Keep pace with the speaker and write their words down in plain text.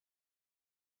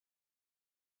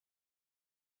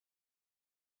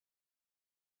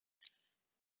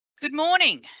Good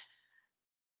morning.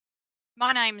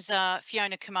 My name's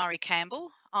Fiona Kumari Campbell.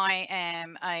 I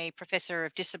am a Professor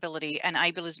of Disability and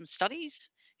Ableism Studies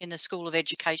in the School of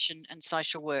Education and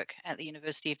Social Work at the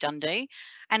University of Dundee.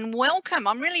 And welcome,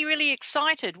 I'm really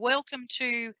excited. Welcome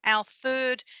to our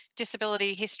third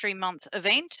Disability History Month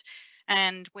event.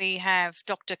 And we have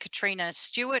Dr. Catriona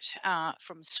Stewart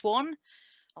from SWAN.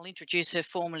 I'll introduce her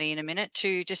formally in a minute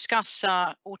to discuss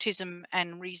autism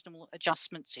and reasonable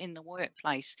adjustments in the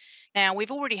workplace. Now,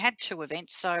 we've already had two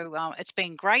events, so it's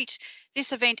been great.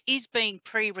 This event is being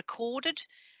pre-recorded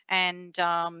and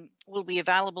will be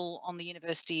available on the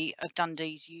University of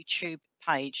Dundee's YouTube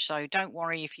page. So don't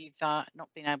worry if you've not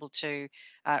been able to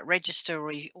register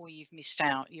or you've missed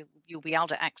out. You'll be able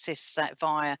to access that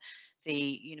via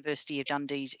the University of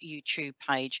Dundee's YouTube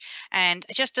page. And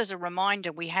just as a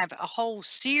reminder, we have a whole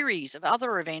series of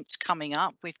other events coming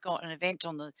up. We've got an event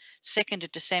on the 2nd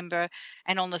of December,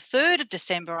 and on the 3rd of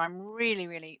December, I'm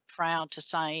really proud to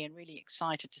say and really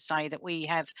excited to say that we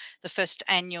have the first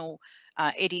annual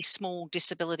Eddie Small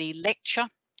Disability Lecture.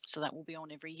 So that will be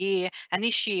on every year. And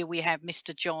this year we have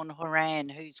Mr. John Horan,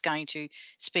 who's going to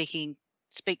speak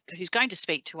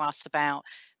to us about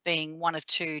being one of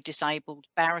two disabled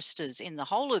barristers in the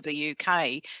whole of the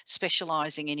UK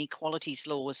specialising in equalities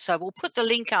laws. So we'll put the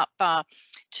link up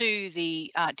to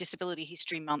the Disability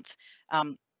History Month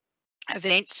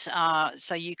events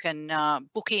so you can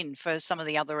book in for some of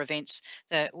the other events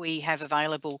that we have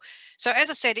available. So as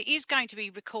I said, it is going to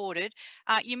be recorded.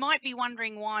 You might be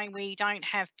wondering why we don't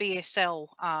have BSL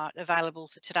available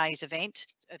for today's event,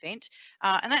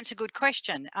 and that's a good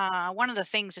question. One of the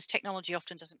things is technology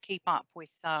often doesn't keep up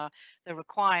with the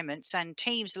requirements, and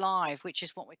Teams Live, which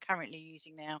is what we're currently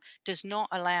using now, does not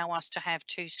allow us to have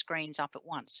two screens up at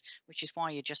once, which is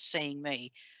why you're just seeing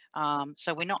me.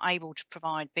 So we're not able to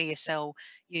provide BSL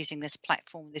using this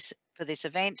platform for this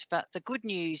event, but the good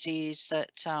news is that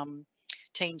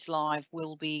Teams Live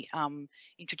will be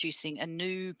introducing a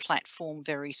new platform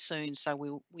very soon, so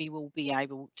we will be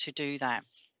able to do that.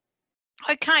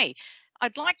 Okay,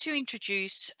 I'd like to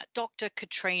introduce Dr.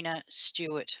 Catriona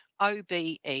Stewart,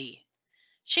 OBE.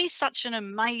 She's such an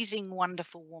amazing,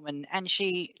 wonderful woman, and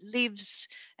she lives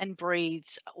and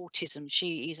breathes autism.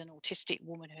 She is an autistic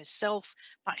woman herself,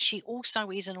 but she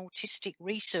also is an autistic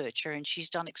researcher, and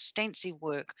she's done extensive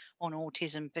work on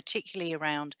autism, particularly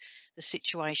around the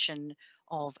situation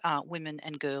of women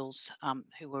and girls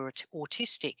who are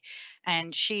autistic.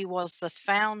 And she was the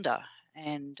founder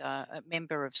and a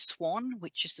member of SWAN,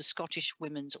 which is the Scottish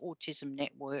Women's Autism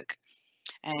Network.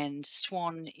 And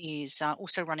SWAN is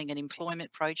also running an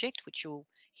employment project, which you'll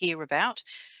hear about.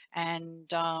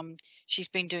 And she's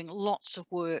been doing lots of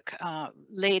work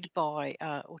led by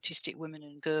autistic women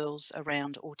and girls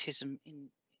around autism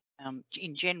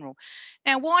in general.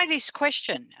 Now, why this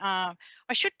question? I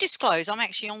should disclose I'm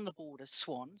actually on the board of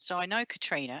SWAN, so I know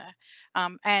Catriona.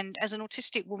 And as an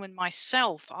autistic woman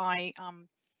myself, I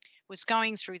was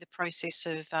going through the process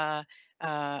of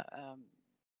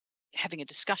having a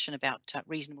discussion about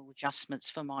reasonable adjustments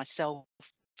for myself.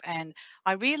 And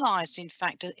I realised, in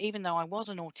fact, that even though I was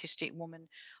an autistic woman,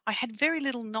 I had very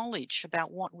little knowledge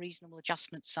about what reasonable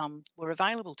adjustments were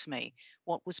available to me,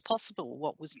 what was possible,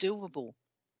 what was doable.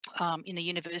 In the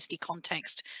university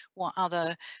context, what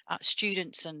other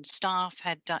students and staff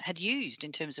had used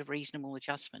in terms of reasonable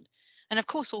adjustment. And of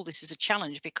course, all this is a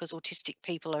challenge because autistic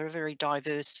people are a very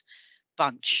diverse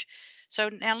bunch. So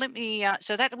now let me,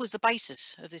 so that was the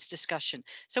basis of this discussion.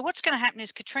 So what's going to happen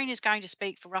is Catriona is going to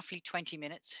speak for roughly 20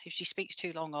 minutes. If she speaks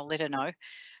too long, I'll let her know.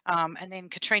 And then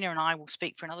Catriona and I will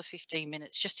speak for another 15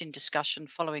 minutes just in discussion,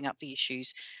 following up the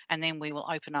issues. And then we will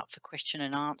open up for question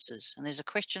and answers. And there's a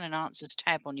question and answers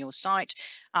tab on your site.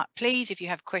 Please, if you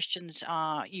have questions,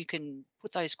 you can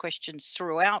put those questions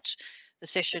throughout the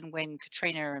session when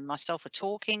Catriona and myself are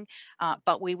talking,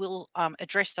 but we will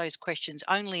address those questions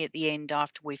only at the end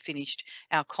after we've finished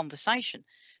our conversation.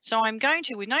 So I'm going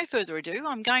to, with no further ado,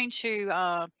 I'm going to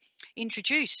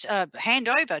hand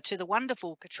over to the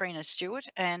wonderful Catriona Stewart,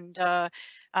 and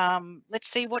let's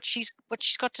see what she's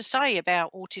got to say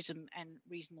about autism and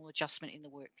reasonable adjustment in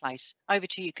the workplace. Over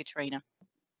to you, Catriona.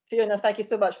 Fiona, thank you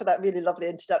so much for that really lovely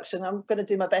introduction. I'm going to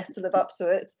do my best to live up to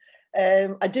it.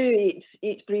 I do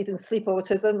eat, breathe and sleep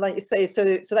autism, like you say, so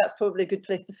that's probably a good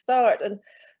place to start. And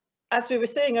as we were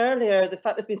saying earlier, the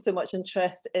fact there's been so much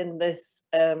interest in this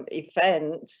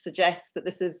event suggests that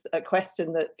this is a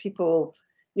question that people,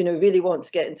 you know, really want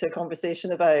to get into a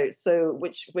conversation about, so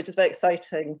which is very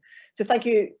exciting. So thank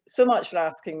you so much for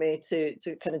asking me to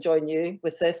kind of join you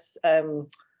with this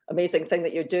amazing thing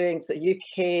that you're doing. So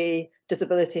UK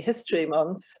Disability History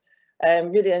Month.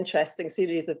 Really interesting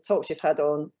series of talks you've had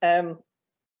on.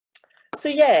 So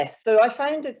yes, so I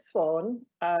founded SWAN,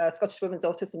 Scottish Women's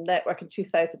Autism Network, in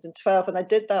 2012, and I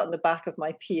did that on the back of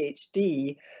my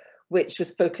PhD, which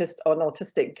was focused on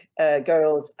autistic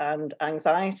girls and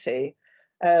anxiety.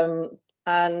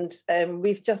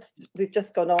 We've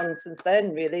just gone on since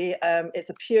then, really. It's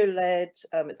a peer-led,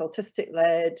 it's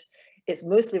autistic-led, it's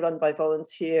mostly run by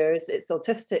volunteers. It's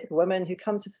autistic women who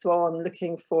come to SWAN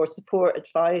looking for support,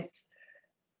 advice,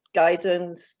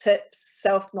 guidance, tips,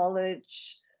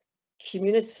 self-knowledge,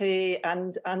 community,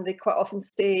 and they quite often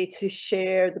stay to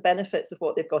share the benefits of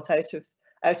what they've got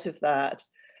out of that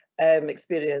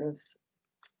experience.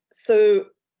 So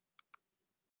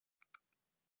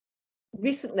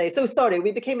recently,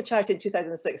 we became a charity in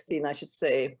 2016, I should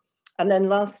say, and then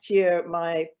last year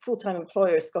my full-time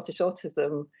employer, Scottish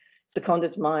Autism,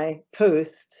 seconded my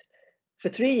post for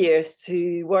 3 years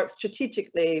to work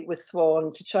strategically with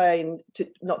SWAN to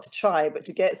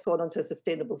to get SWAN onto a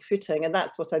sustainable footing, and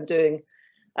that's what I'm doing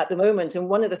at the moment. And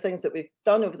one of the things that we've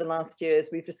done over the last year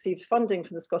is we've received funding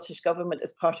from the Scottish Government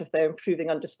as part of their Improving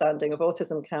Understanding of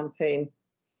Autism campaign.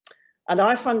 And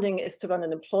our funding is to run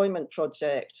an employment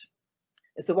project.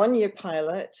 It's a 1-year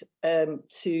pilot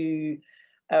to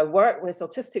work with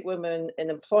autistic women in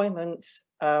employment,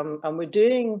 and we're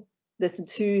doing this in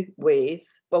 2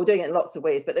 ways. Well, we're doing it in lots of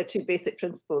ways, but there are 2 basic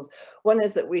principles. One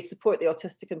is that we support the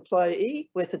autistic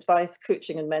employee with advice,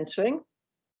 coaching and mentoring.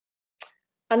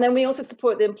 And then we also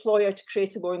support the employer to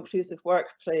create a more inclusive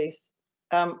workplace.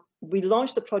 We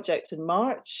launched the project in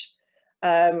March,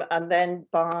 and then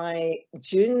by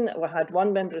June, we had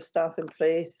 1 member of staff in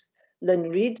place, Lynn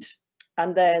Reid,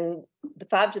 and then the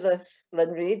fabulous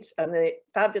Lynn Reid and the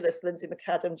fabulous Lindsay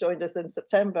McAdam joined us in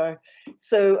September.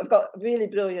 So I've got a really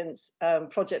brilliant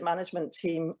project management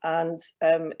team, and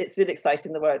it's really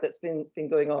exciting, the work that's been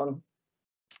going on.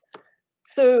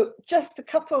 So just a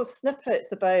couple of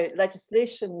snippets about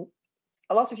legislation.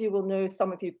 A lot of you will know,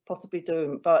 some of you possibly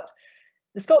don't, but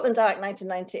the Scotland Act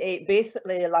 1998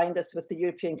 basically aligned us with the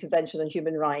European Convention on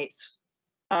Human Rights.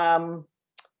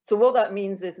 So what that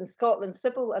means is in Scotland,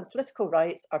 civil and political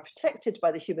rights are protected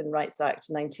by the Human Rights Act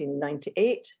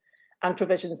 1998 and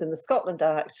provisions in the Scotland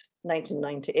Act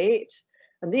 1998.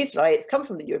 And these rights come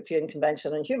from the European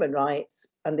Convention on Human Rights,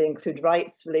 and they include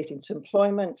rights relating to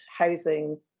employment,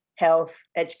 housing, health,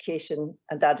 education,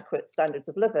 and adequate standards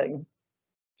of living.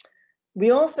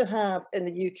 We also have in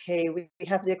the UK, we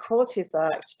have the Equalities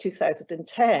Act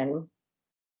 2010.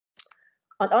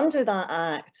 And under that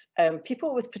act,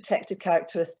 people with protected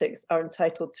characteristics are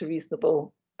entitled to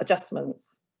reasonable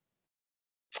adjustments.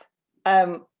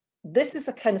 This is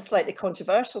a kind of slightly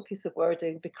controversial piece of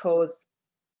wording, because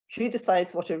who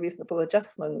decides what are reasonable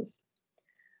adjustments?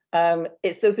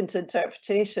 It's open to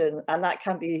interpretation, and that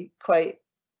can be quite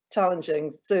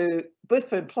challenging. So both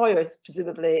for employers,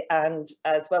 presumably, and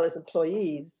as well as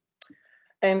employees.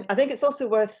 I think it's also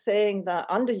worth saying that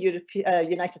under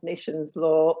United Nations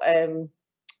law,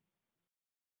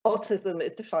 autism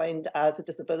is defined as a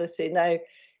disability. Now,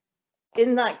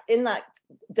 in that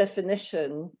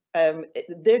definition,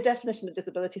 their definition of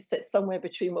disability sits somewhere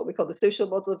between what we call the social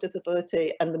model of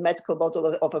disability and the medical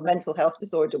model of a mental health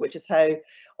disorder, which is how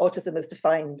autism is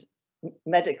defined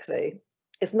medically.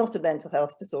 It's not a mental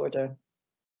health disorder.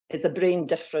 It's a brain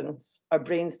difference. Our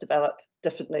brains develop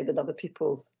differently than other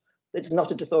people's. It's not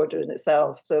a disorder in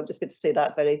itself. So I'm just going to say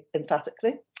that very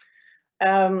emphatically.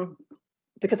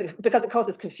 Because it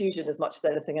causes confusion as much as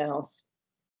anything else.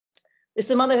 There's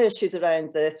some other issues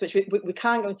around this, which we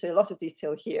can't go into a lot of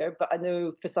detail here, but I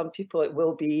know for some people it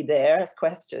will be there as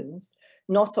questions.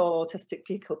 Not all autistic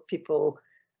people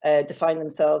define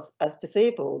themselves as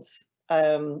disabled.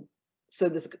 So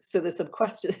there's some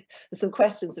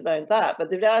questions around that.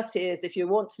 But the reality is, if you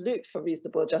want to look for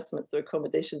reasonable adjustments or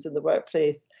accommodations in the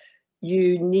workplace,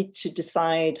 you need to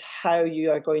decide how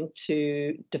you are going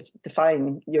to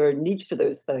define your need for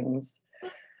those things.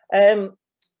 So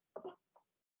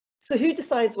who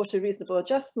decides what are reasonable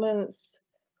adjustments?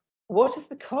 What is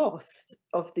the cost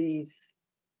of these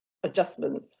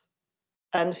adjustments?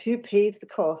 And who pays the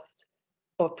cost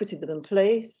of putting them in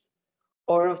place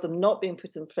or of them not being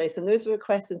put in place? And those were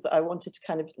questions that I wanted to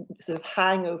kind of sort of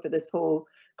hang over this whole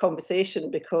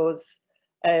conversation, because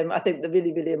I think they're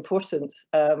really, really important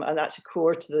and actually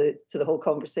core to the whole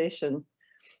conversation.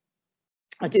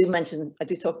 I do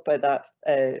talk about that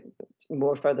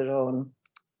more further on.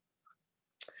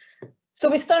 So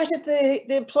we started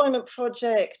the employment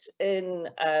project in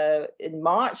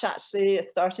March. Actually, I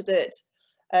started it,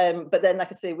 but then,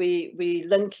 like I say,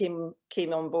 Lynn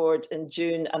came on board in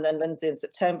June, and then Lindsay in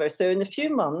September. So in a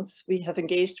few months, we have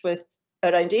engaged with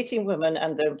around 18 women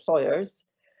and their employers.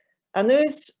 And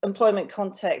those employment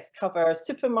contexts cover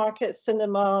supermarkets,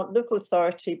 cinema, local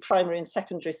authority, primary and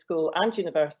secondary school and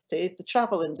universities, the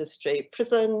travel industry,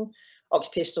 prison,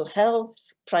 occupational health,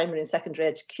 primary and secondary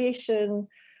education,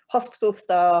 hospital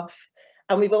staff,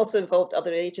 and we've also involved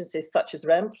other agencies such as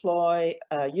Remploy,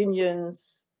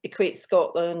 unions, Equate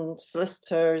Scotland,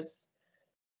 solicitors.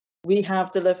 We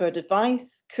have delivered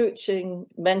advice, coaching,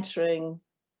 mentoring,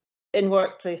 in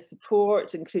workplace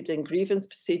support, including grievance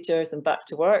procedures and back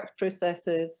to work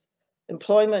processes,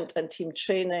 employment and team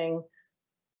training.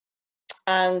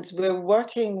 And we're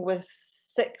working with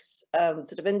 6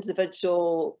 sort of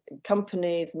individual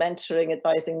companies, mentoring,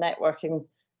 advising, networking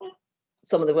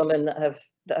some of the women that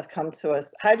have come to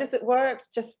us. How does it work?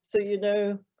 Just so you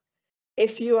know,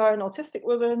 if you are an autistic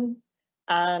woman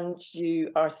and you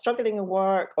are struggling in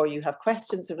work, or you have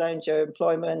questions around your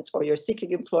employment, or you're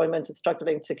seeking employment and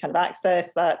struggling to kind of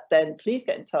access that, then please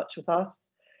get in touch with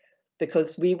us,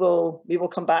 because we will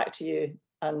come back to you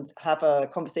and have a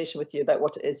conversation with you about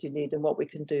what it is you need and what we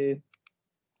can do.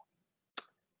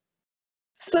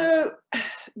 So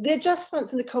the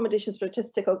adjustments and accommodations for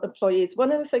autistic employees,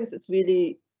 one of the things that's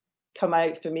really come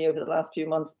out for me over the last few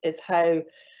months is how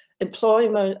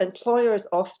employers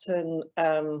often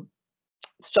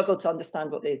struggle to understand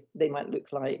what they might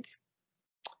look like.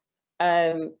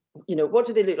 You know, what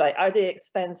do they look like? Are they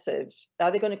expensive? Are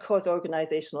they going to cause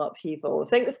organisational upheaval? I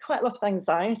think there's quite a lot of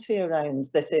anxiety around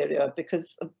this area,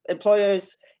 because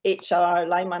employers, HR,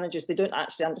 line managers, they don't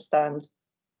actually understand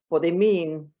what they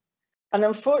mean. And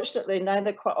unfortunately,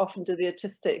 neither quite often do the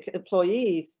autistic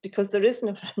employees, because there is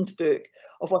no handbook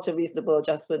of what a reasonable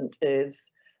adjustment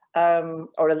is,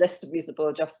 or a list of reasonable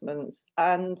adjustments.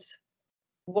 And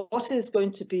what is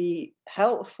going to be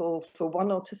helpful for one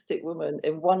autistic woman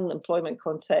in one employment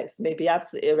context may be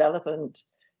absolutely irrelevant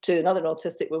to another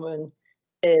autistic woman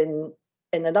in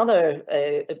another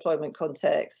employment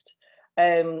context.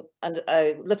 And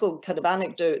a little kind of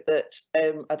anecdote that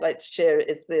I'd like to share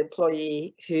is the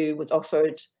employee who was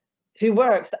offered, who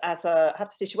works as a, I have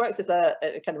to say, she works as a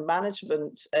kind of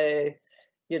management,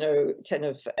 you know, kind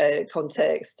of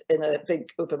context in a big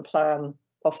open plan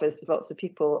office with lots of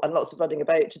people and lots of running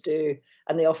about to do,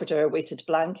 and they offered her a weighted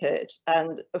blanket,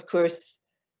 and of course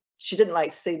she didn't like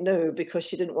to say no, because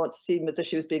she didn't want to seem as if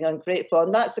she was being ungrateful.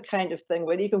 And that's the kind of thing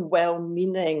where even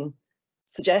well-meaning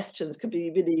suggestions can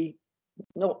be really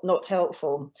not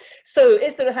helpful. So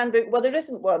is there a handbook? Well, there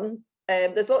isn't one.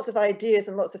 There's lots of ideas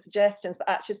and lots of suggestions, but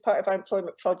actually as part of our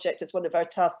employment project, it's one of our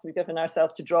tasks we've given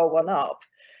ourselves to draw one up,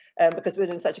 because we're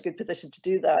in such a good position to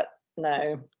do that now.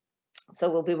 So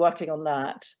we'll be working on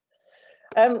that.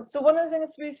 So one of the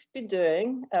things we've been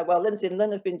doing, well, Lindsay and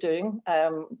Lynn have been doing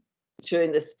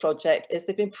during this project, is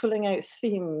they've been pulling out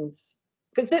themes,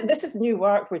 because this is new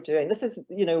work we're doing. This is,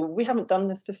 you know, we haven't done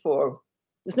this before.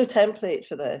 There's no template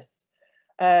for this.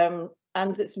 And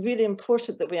it's really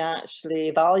important that we actually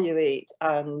evaluate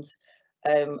and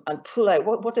pull out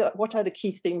what are the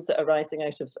key themes that are rising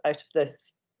out of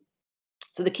this.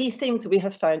 So the key themes we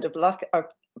have found are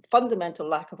fundamental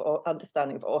lack of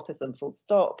understanding of autism, full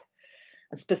stop,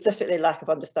 and specifically lack of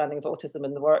understanding of autism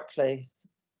in the workplace.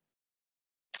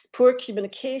 Poor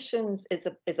communications is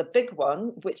a big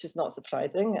one, which is not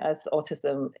surprising, as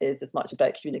autism is as much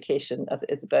about communication as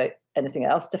it is about anything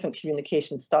else, different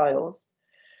communication styles.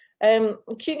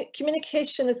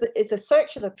 Communication is a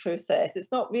circular process.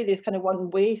 It's not really a kind of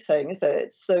one-way thing, is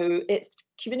it? So it's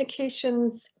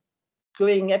communications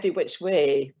going every which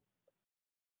way.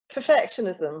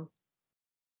 Perfectionism.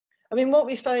 I mean, what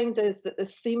we find is that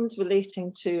there's themes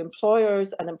relating to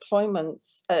employers and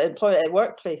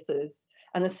workplaces,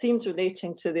 and there's themes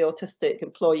relating to the autistic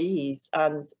employees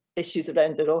and issues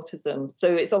around their autism. So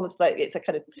it's almost like it's a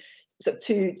kind of sort of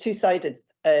two-sided,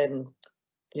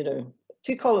 you know,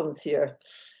 two columns here.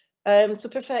 So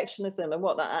perfectionism and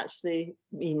what that actually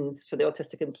means for the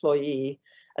autistic employee,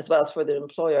 as well as for their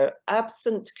employer.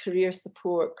 Absent career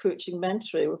support, coaching,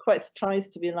 mentoring. We're quite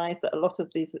surprised to realise that a lot of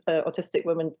these autistic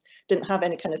women didn't have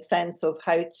any kind of sense of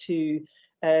how to,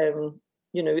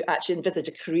 you know, actually envisage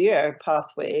a career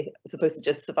pathway, as opposed to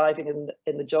just surviving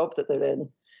in the job that they're in.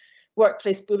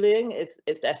 Workplace bullying is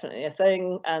definitely a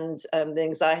thing, and the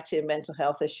anxiety and mental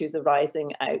health issues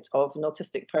arising out of an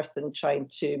autistic person trying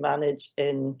to manage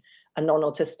in a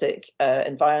non-autistic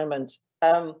environment.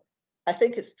 I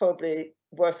think it's probably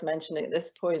worth mentioning at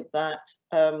this point that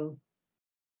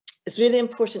it's really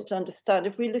important to understand,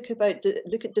 if we look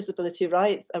at disability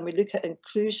rights and we look at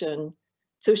inclusion,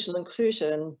 social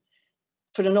inclusion,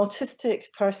 for an autistic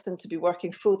person to be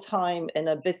working full-time in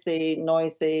a busy,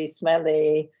 noisy,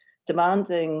 smelly,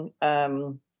 demanding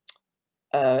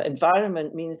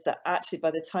environment means that actually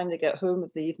by the time they get home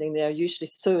of the evening, they are usually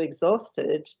so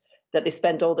exhausted that they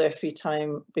spend all their free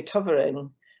time recovering.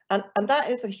 And that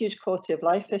is a huge quality of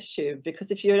life issue,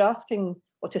 because if you're asking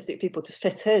autistic people to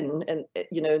fit in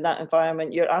that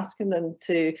environment, you're asking them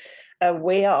to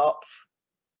weigh up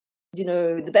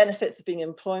the benefits of being in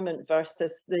employment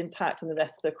versus the impact on the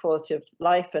rest of their quality of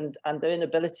life, and their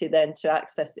inability then to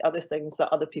access the other things that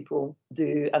other people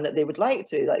do and that they would like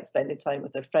to, like spending time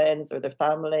with their friends or their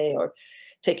family or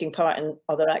taking part in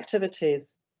other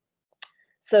activities.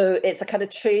 So it's a kind of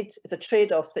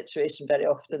trade-off situation very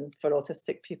often for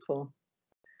autistic people.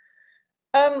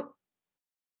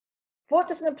 What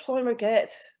does an employer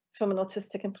get from an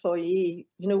autistic employee?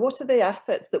 What are the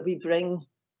assets that we bring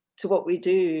to what we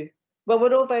do? Well,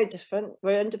 we're all very different.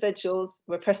 We're individuals,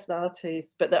 we're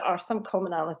personalities, but there are some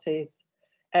commonalities.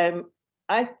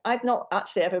 I've not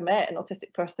actually ever met an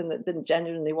autistic person that didn't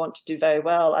genuinely want to do very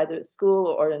well, either at school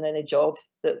or in any job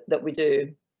that we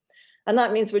do. And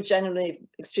that means we're generally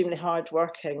extremely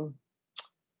hardworking.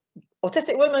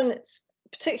 Autistic women,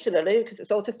 particularly, because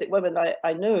it's autistic women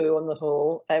I know on the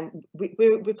whole,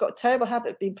 we've got a terrible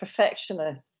habit of being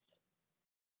perfectionists.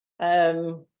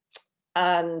 And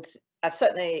I've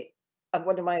certainly,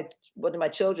 one of my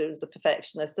children is a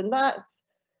perfectionist, and that's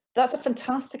a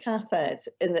fantastic asset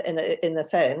in the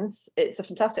sense. It's a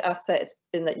fantastic asset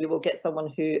in that you will get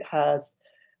someone who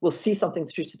will see something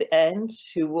through to the end,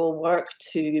 who will work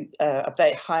to a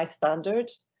very high standard,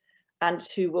 and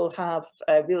who will have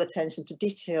real attention to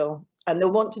detail, and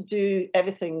they'll want to do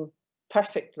everything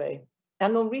perfectly.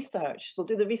 And they'll research, they'll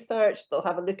do the research, they'll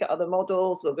have a look at other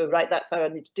models, they'll go, right, that's how I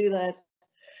need to do this.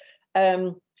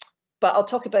 But I'll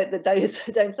talk about the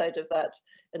downside of that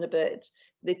in a bit.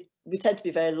 We tend to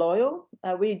be very loyal.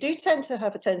 We do tend to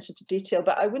have attention to detail,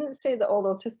 but I wouldn't say that all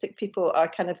autistic people are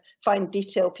kind of fine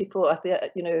detail people at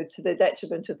the, to the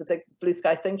detriment of the big blue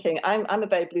sky thinking. I'm a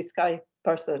very blue sky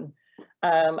person,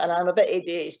 and I'm a bit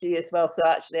ADHD as well. So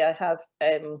actually I have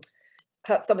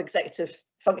some executive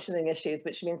functioning issues,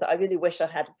 which means that I really wish I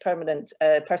had a permanent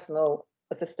personal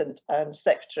assistant and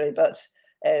secretary, but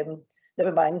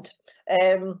never mind.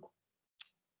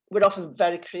 We're often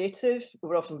very creative.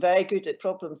 We're often very good at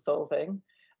problem solving.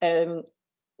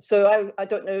 So I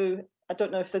don't know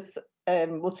if this.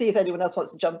 We'll see if anyone else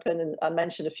wants to jump in and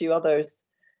mention a few others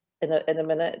in a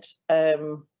minute.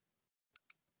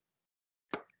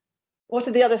 What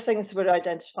are the other things we're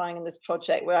identifying in this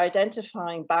project? We're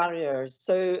identifying barriers.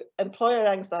 So employer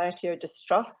anxiety or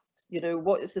distrust.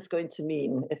 What is this going to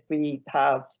mean if we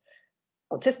have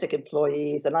autistic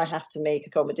employees and I have to make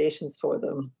accommodations for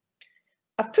them?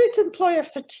 I've put employer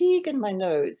fatigue in my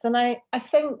notes, and I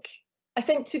think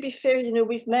to be fair,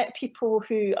 we've met people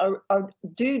who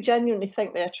do genuinely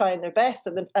think they're trying their best,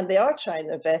 and they are trying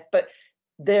their best, but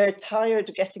they're tired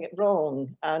of getting it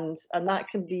wrong, and that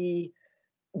can be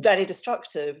very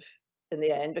destructive in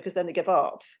the end, because then they give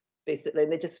up basically,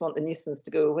 and they just want the nuisance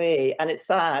to go away. And it's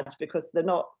sad because they're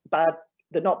not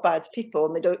bad people,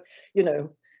 and they don't,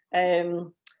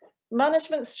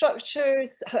 management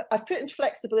structures, I've put in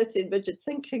flexibility and rigid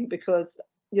thinking because,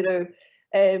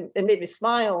 it made me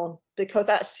smile, because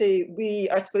actually we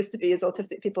are supposed to be, as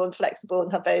autistic people, inflexible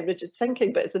and have very rigid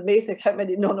thinking, but it's amazing how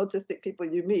many non-autistic people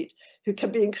you meet who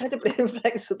can be incredibly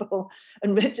inflexible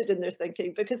and rigid in their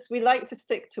thinking, because we like to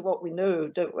stick to what we know,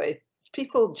 don't we?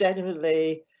 People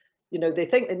generally, they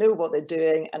think they know what they're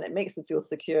doing and it makes them feel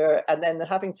secure, and then they're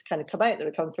having to kind of come out of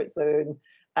their comfort zone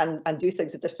and do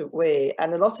things a different way.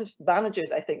 And a lot of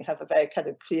managers, I think, have a very kind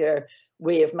of clear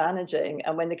way of managing.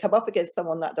 And when they come up against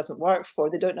someone that doesn't work for,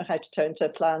 they don't know how to turn to a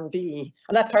plan B.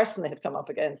 And I personally have come up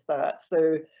against that.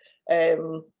 So,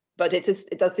 but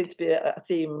it does seem to be a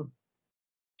theme.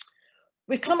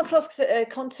 We've come across a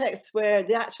context where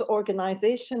the actual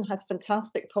organisation has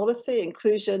fantastic policy,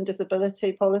 inclusion,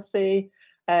 disability policy,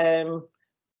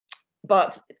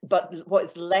 but what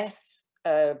is less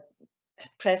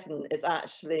present is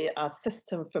actually a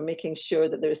system for making sure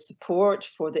that there is support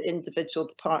for the individual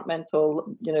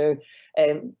departmental,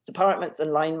 departments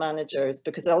and line managers,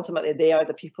 because ultimately they are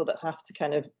the people that have to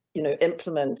kind of,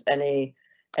 implement any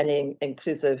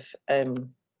inclusive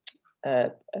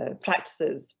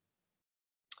practices.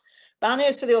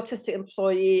 Barriers for the autistic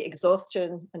employee: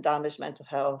 exhaustion and damaged mental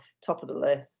health, top of the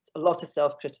list. A lot of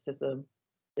self-criticism.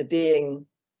 They're being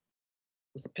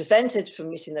prevented from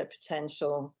meeting their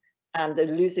potential, and they're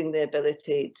losing the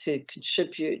ability to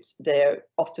contribute their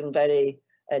often very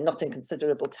not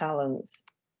inconsiderable talents.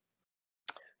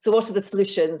 So what are the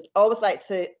solutions? I always like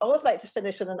to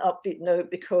finish on an upbeat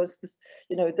note, because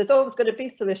there's always going to be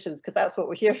solutions, because that's what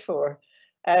we're here for.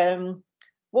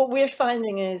 what we're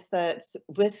finding is that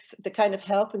with the kind of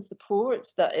help and support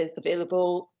that is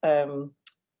available, the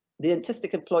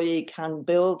autistic employee can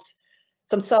build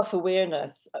some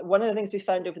self-awareness. One of the things we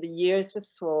found over the years with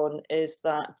SWAN is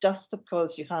that just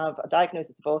because you have a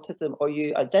diagnosis of autism or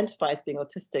you identify as being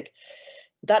autistic,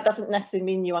 that doesn't necessarily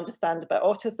mean you understand about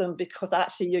autism, because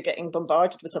actually you're getting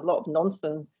bombarded with a lot of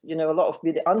nonsense, you know, a lot of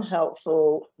really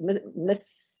unhelpful,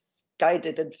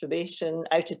 misguided information,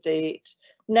 out of date,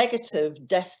 negative,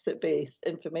 deficit-based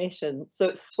information. So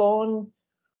at SWAN,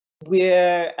 we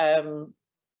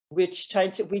try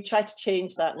to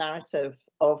change that narrative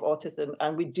of autism,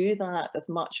 and we do that as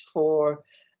much for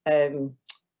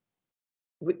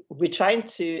we're trying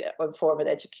to inform and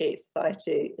educate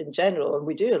society in general, and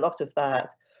we do a lot of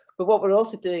that. But what we're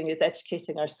also doing is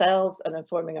educating ourselves and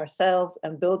informing ourselves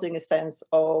and building a sense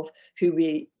of who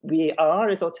we are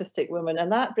as autistic women,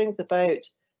 and that brings about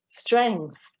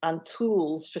strength and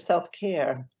tools for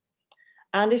self-care.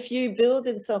 And if you build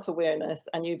in self-awareness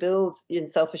and you build in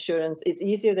self-assurance, it's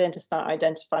easier then to start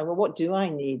identifying, well, what do I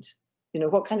need? You know,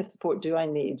 what kind of support do I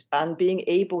need? And being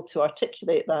able to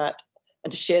articulate that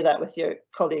and to share that with your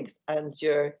colleagues and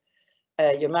your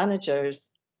managers.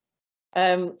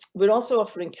 We're also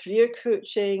offering career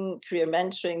coaching, career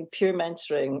mentoring, peer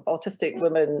mentoring. Autistic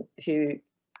women who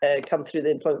come through the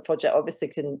employment project obviously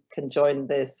can join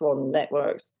the SWAN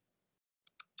networks.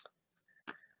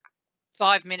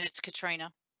 5 minutes,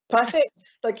 Catriona. Perfect,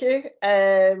 thank you.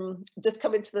 Just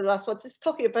coming to the last one, just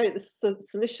talking about the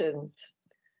solutions.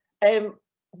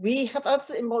 We have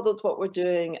absolutely modelled what we're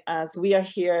doing as we are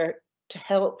here to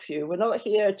help you. We're not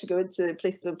here to go into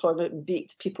places of employment and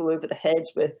beat people over the head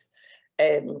with,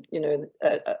 you know,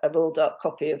 a rolled up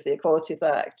copy of the Equalities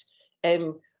Act.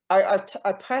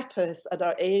 Our purpose and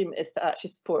our aim is to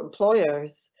actually support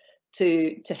employers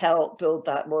to help build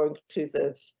that more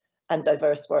inclusive and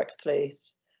diverse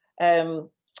workplace.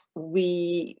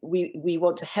 We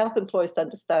want to help employers to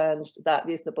understand that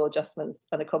reasonable adjustments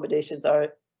and accommodations are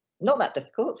not that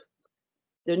difficult.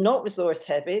 They're not resource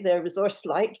heavy. They're resource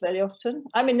light very often.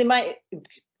 I mean, they might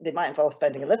involve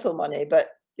spending a little money, but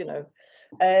you know,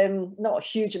 not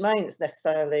huge amounts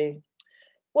necessarily.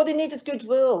 What they need is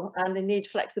goodwill, and they need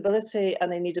flexibility,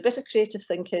 and they need a bit of creative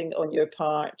thinking on your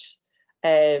part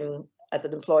as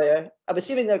an employer. I'm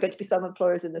assuming there are going to be some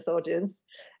employers in this audience.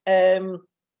 And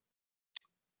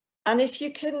if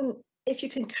you can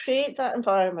create that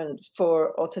environment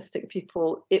for autistic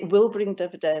people, it will bring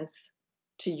dividends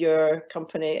to your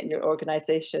company and your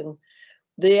organisation.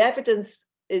 The evidence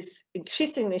is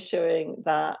increasingly showing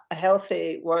that a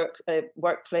healthy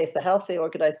workplace, a healthy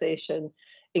organisation,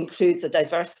 includes a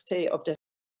diversity of different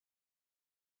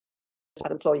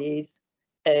employees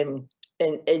in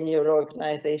your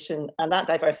organisation, and that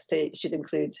diversity should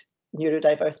include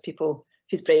neurodiverse people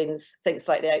whose brains think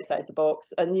slightly outside the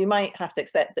box. And you might have to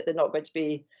accept that they're not going to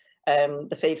be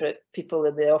the favourite people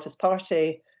in the office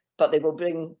party, but they will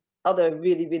bring other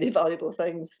really, really valuable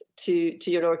things to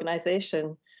your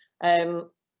organisation. And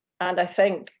I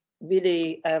think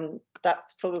really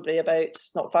that's probably about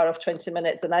not far off 20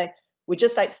 minutes. And I would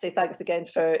just like to say thanks again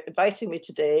for inviting me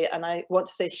today. And I want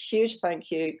to say a huge thank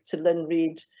you to Lynn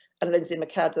Reid and Lindsay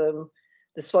McAdam,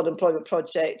 the SWAN Employment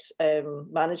Project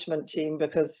management team,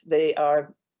 because they're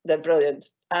brilliant.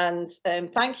 And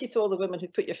thank you to all the women who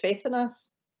put your faith in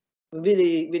us.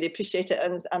 Really, really appreciate it.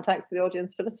 And thanks to the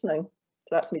audience for listening.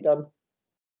 So that's me done.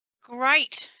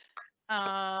 Great.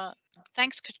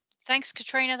 Thanks,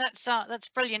 Catriona. That's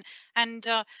brilliant. And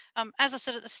as I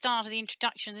said at the start of the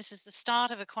introduction, this is the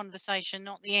start of a conversation,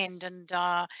 not the end. And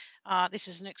this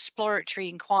is an exploratory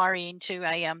inquiry into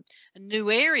a new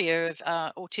area of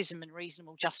autism and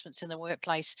reasonable adjustments in the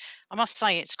workplace. I must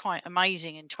say it's quite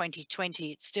amazing in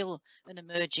 2020. It's still an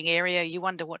emerging area. You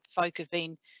wonder what folk have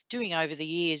been doing over the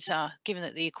years, given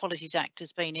that the Equalities Act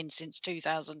has been in since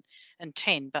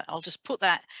 2010. But I'll just put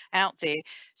that out there.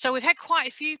 So we've had quite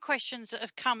a few questions that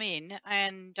have come in,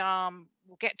 and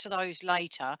we'll get to those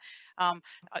later.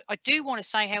 I do want to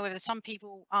say, however, some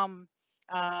people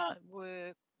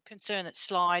were concerned that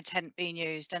slides hadn't been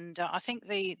used, and I think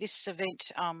this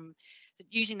event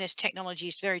using this technology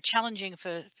is very challenging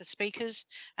for speakers,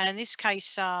 and in this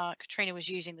case Catriona was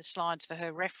using the slides for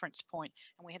her reference point,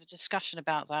 and we had a discussion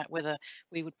about that, whether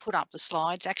we would put up the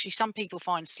slides. Actually, some people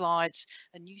find slides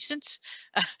a nuisance.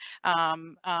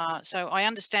 So I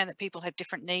understand that people have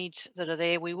different needs that are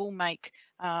there. We will make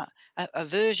a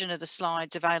version of the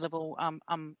slides available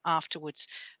afterwards.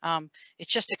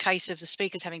 It's just a case of the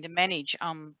speakers having to manage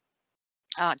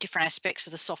different aspects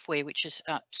of the software, which is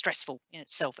stressful in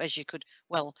itself, as you could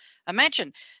well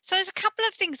imagine. So there's a couple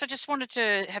of things I just wanted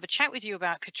to have a chat with you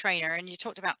about, Catriona, and you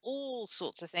talked about all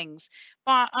sorts of things.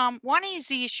 But one is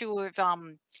the issue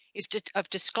of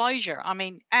disclosure. I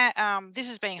mean, this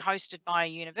is being hosted by a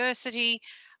university.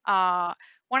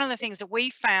 One of the things that we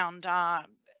found,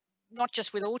 not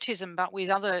just with autism, but with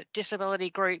other disability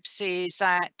groups, is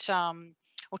that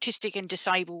autistic and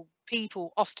disabled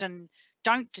people often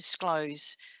don't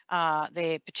disclose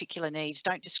their particular needs,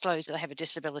 don't disclose that they have a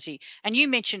disability. And you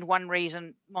mentioned one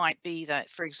reason might be that,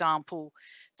 for example,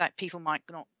 that people might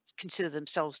not consider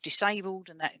themselves disabled,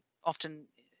 and that often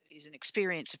is an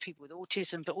experience of people with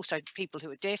autism, but also people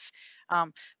who are deaf.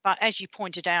 But as you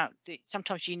pointed out,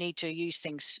 sometimes you need to use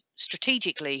things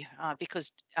strategically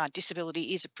because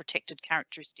disability is a protected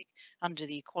characteristic under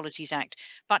the Equalities Act.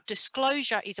 But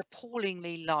disclosure is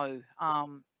appallingly low.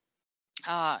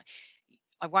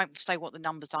 I won't say what the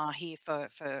numbers are here for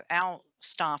our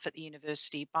staff at the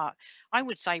university, but I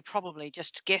would say, probably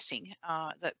just guessing,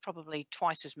 that probably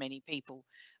twice as many people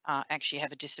actually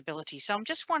have a disability. So I'm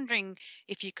just wondering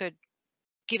if you could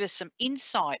give us some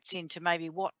insights into maybe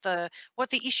what the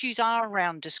issues are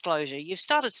around disclosure. You've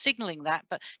started signalling that,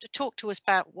 but to talk to us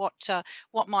about what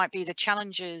might be the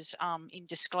challenges in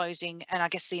disclosing, and I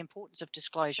guess the importance of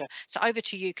disclosure. So over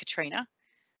to you, Catriona.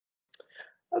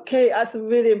 Okay, that's a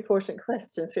really important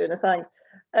question, Fiona, thanks.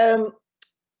 Yeah,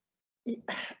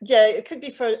 it could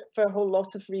be for a whole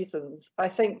lot of reasons. I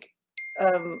think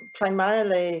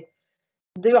primarily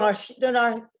there are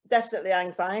definitely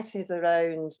anxieties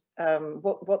around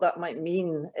what that might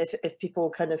mean if people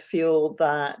kind of feel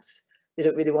that they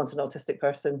don't really want an autistic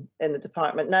person in the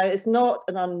department. Now, it's not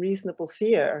an unreasonable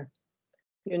fear.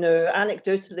 You know,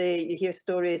 anecdotally, you hear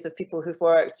stories of people who've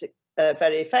worked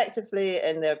very effectively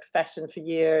in their profession for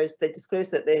years. They disclose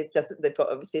that they've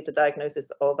got received a diagnosis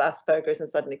of Asperger's, and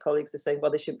suddenly colleagues are saying, well,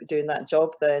 they shouldn't be doing that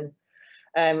job then.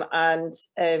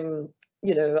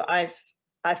 You know,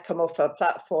 I've come off a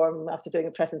platform after doing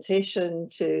a presentation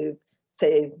to,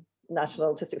 say,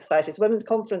 National Autistic Society's Women's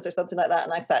Conference or something like that,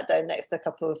 and I sat down next to a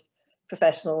couple of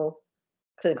professional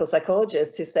clinical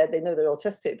psychologists who said they know they're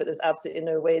autistic, but there's absolutely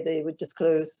no way they would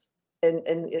disclose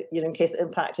in case it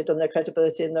impacted on their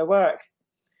credibility in their work.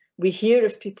 We hear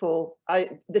of people.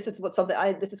 This is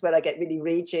where I get really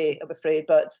ragey, I'm afraid.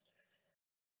 But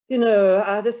you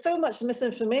know, there's so much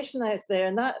misinformation out there,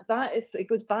 and it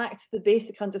goes back to the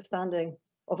basic understanding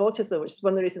of autism, which is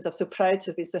one of the reasons I'm so proud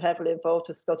to be so heavily involved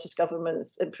with Scottish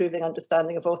Government's Improving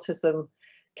Understanding of Autism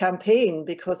campaign,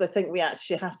 because I think we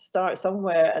actually have to start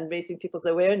somewhere and raising people's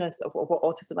awareness of what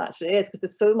autism actually is, because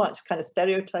there's so much kind of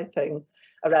stereotyping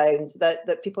around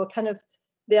that people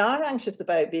they are anxious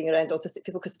about being around autistic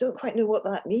people because they don't quite know what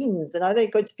that means, and are they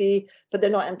going to be, but they're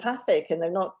not empathic, and they're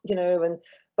not, you know, and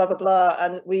blah blah blah.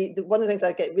 And one of the things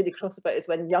I get really cross about is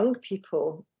when young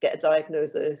people get a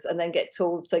diagnosis and then get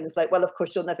told things like, well, of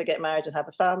course you'll never get married and have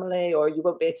a family, or you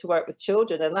won't be able to work with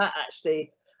children. And that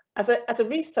actually, as a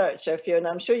researcher, Fiona,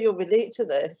 I'm sure you'll relate to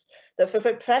this, that for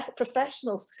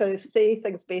professionals to say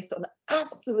things based on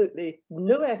absolutely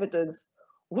no evidence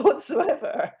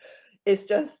whatsoever is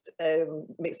just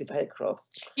makes me very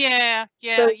cross. Yeah.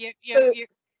 I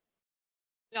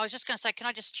was just going to say, can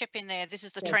I just chip in there? This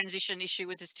is the transition issue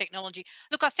with this technology.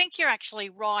 Look, I think you're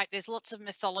actually right. There's lots of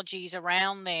mythologies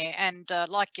around there. And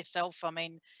like yourself, I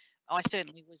mean, I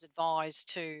certainly was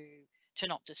advised to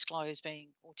not disclose being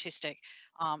autistic.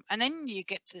 And then you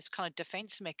get this kind of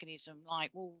defense mechanism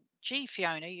like, well, gee,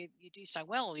 Fiona, you do so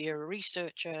well. You're a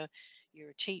researcher,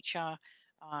 you're a teacher.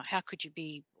 How could you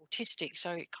be autistic?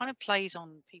 So it kind of plays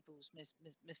on people's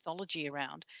mythology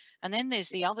around. And then there's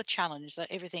the other challenge that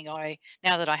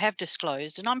now that I have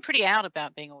disclosed, and I'm pretty out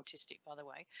about being autistic, by the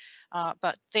way,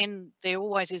 but then there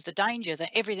always is the danger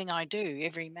that everything I do,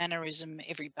 every mannerism,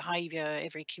 every behavior,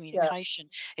 every communication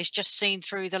is just seen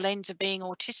through the lens of being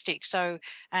autistic. So,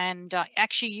 and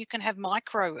actually you can have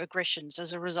microaggressions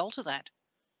as a result of that.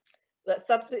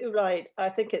 That's absolutely right. I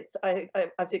think I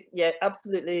think, yeah,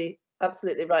 absolutely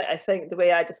right. I think the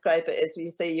way I describe it is when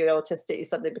you say you're autistic, you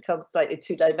suddenly become slightly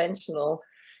two-dimensional.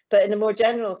 But in a more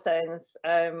general sense,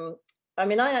 I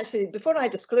mean, I actually, before I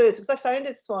disclosed, because I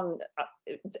founded SWAN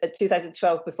in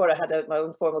 2012 before I had my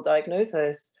own formal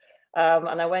diagnosis,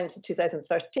 and I went in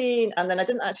 2013, and then I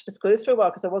didn't actually disclose for a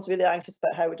while because I was really anxious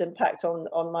about how it would impact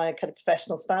on my kind of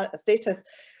professional status.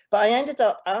 But I ended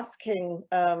up asking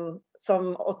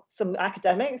some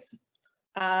academics,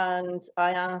 and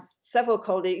I asked several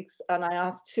colleagues, and I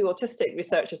asked 2 autistic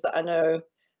researchers that I know.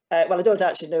 Well, I don't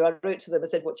actually know. I wrote to them and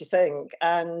said, what do you think?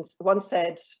 And one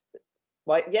said,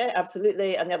 Why? Yeah,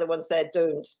 absolutely. And the other one said,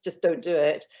 just don't do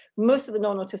it. Most of the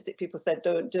non-autistic people said,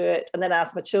 don't do it. And then I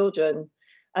asked my children,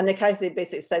 and they kind of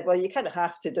basically said, well, you kind of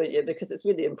have to, don't you? Because it's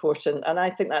really important. And I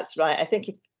think that's right. I think,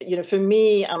 for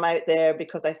me, I'm out there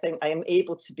because I think I am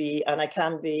able to be, and I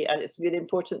can be. And it's really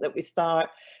important that we start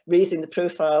raising the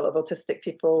profile of autistic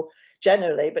people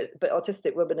generally, but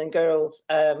autistic women and girls.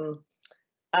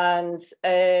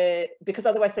 Because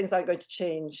otherwise things aren't going to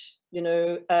change,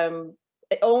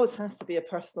 it always has to be a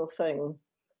personal thing.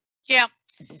 Yeah.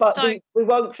 But so, we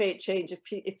won't create change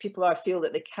if people feel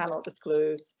that they cannot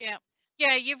disclose. Yeah.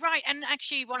 Yeah, you're right. And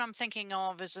actually what I'm thinking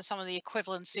of is some of the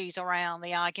equivalencies around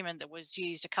the argument that was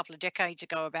used a couple of decades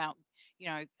ago about,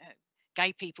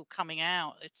 gay people coming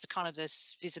out. It's kind of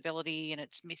this visibility and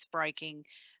it's myth breaking.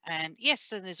 And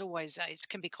yes, and there's always, it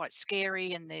can be quite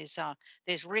scary, and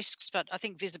there's risks, but I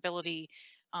think visibility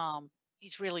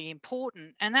is really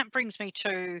important. And that brings me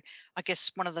to, I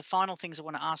guess, one of the final things I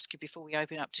want to ask you before we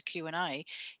open up to Q&A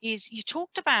is you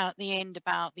talked about the end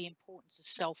about the importance of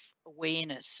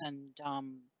self-awareness and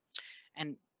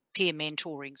peer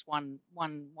mentoring is one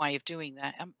way of doing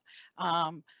that.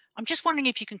 I'm just wondering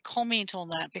if you can comment on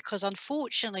that, because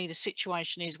unfortunately the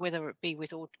situation is, whether it be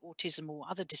with autism or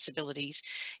other disabilities,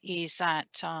 is that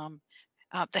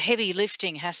the heavy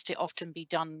lifting has to often be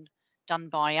done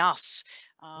by us.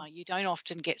 You don't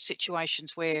often get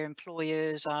situations where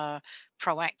employers are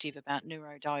proactive about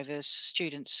neurodiverse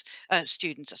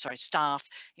staff,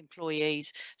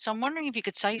 employees. So I'm wondering if you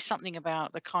could say something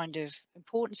about the kind of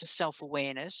importance of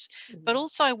self-awareness, but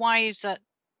also ways that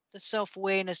the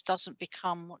self-awareness doesn't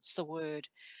become, what's the word?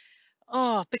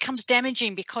 Becomes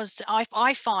damaging, because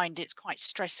I find it's quite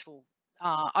stressful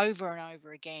over and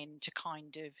over again to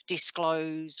kind of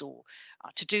disclose or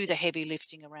to do the heavy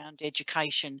lifting around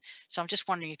education. So I'm just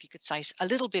wondering if you could say a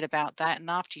little bit about that, and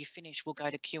after you finish, we'll go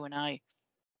to Q&A.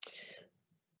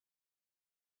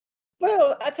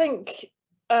 Well, I think,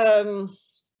 so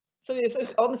there's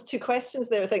almost two questions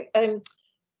there, I think.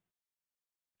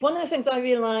 One of the things I've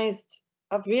realised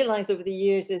over the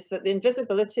years is that the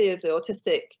invisibility of the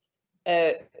autistic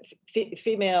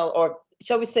female, or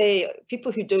shall we say,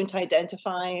 people who don't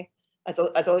identify as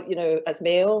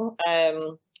male,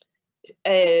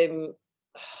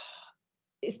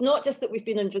 it's not just that we've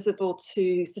been invisible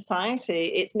to society,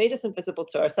 it's made us invisible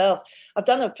to ourselves. I've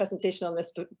done a presentation on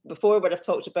this before where I've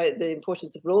talked about the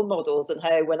importance of role models, and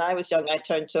how when I was young I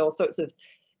turned to all sorts of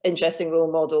interesting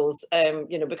role models,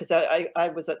 because I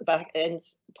was at the back end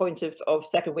point of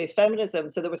second wave feminism,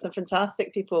 so there were some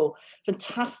fantastic people,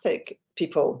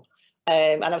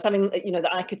 and I was having, that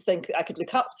I could think I could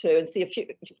look up to and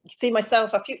see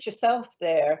myself, a future self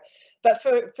there. But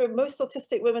for most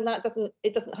autistic women,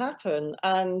 it doesn't happen,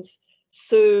 and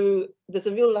so there was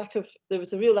a real lack of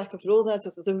role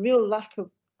models. There's a real lack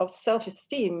of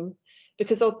self-esteem,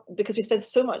 because we spend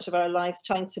so much of our lives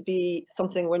trying to be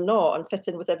something we're not and fit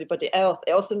in with everybody else.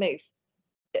 It also makes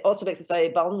us very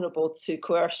vulnerable to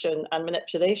coercion and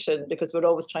manipulation, because we're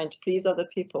always trying to please other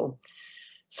people.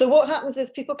 So what happens is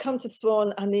people come to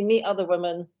SWAN and they meet other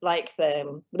women like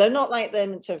them. They're not like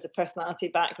them in terms of personality,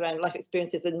 background, life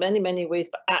experiences in many, many ways,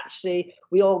 but actually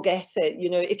we all get it.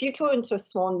 If you go into a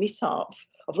SWAN meetup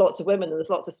of lots of women and there's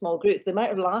lots of small groups, the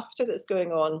amount of laughter that's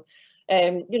going on,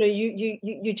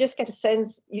 you just get a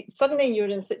sense, suddenly you're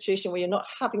in a situation where you're not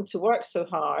having to work so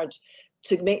hard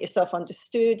to make yourself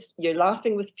understood. You're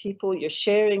laughing with people, you're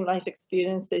sharing life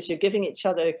experiences, you're giving each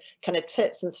other kind of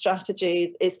tips and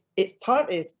strategies. It's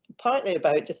partly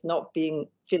about just not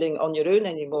feeling on your own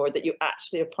anymore, that you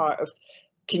actually are part of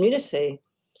community.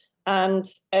 And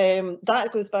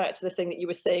that goes back to the thing that you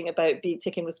were saying about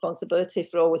taking responsibility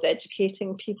for always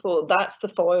educating people. That's the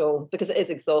foil, because it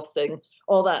is exhausting.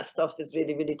 All that stuff is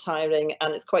really, really tiring,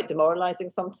 and it's quite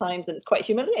demoralizing sometimes, and it's quite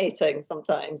humiliating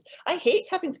sometimes. I hate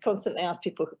having to constantly ask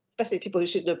people, especially people who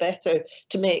should know better,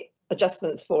 to make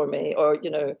adjustments for me, or,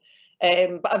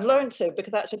 but I've learned to,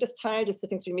 because actually I'm just tired of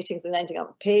sitting through meetings and ending up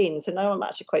in pain. So now I'm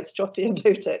actually quite stroppy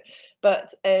about it.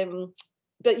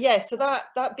 But yeah, so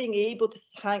that being able to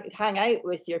hang out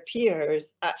with your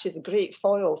peers actually is a great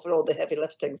foil for all the heavy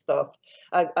lifting stuff,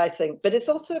 I think. But it's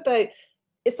also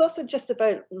just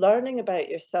about learning about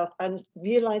yourself and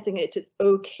realizing it is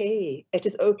okay. It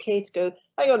is okay to go,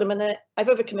 hang on a minute, I've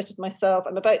overcommitted myself,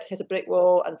 I'm about to hit a brick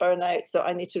wall and burn out, so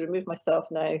I need to remove myself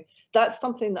now. That's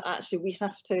something that actually we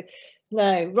have to.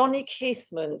 Now, Ronnie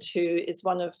Casement, who is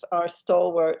one of our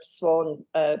stalwart SWAN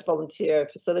volunteer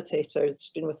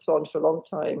facilitators, been with SWAN for a long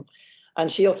time, and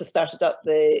she also started up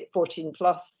the 14+,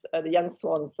 the Young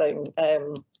Swans thing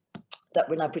that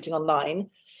we're now putting online.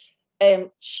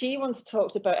 She once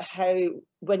talked about how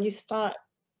when you start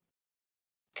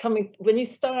when you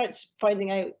start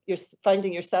finding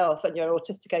yourself and your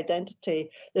autistic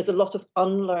identity, there's a lot of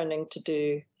unlearning to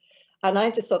do. And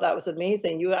I just thought that was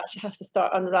amazing. You actually have to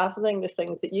start unraveling the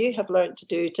things that you have learned to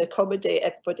do to accommodate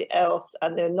everybody else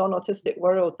and the non-autistic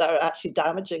world that are actually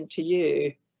damaging to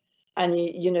you. And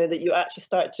you know that you actually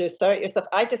start to assert yourself.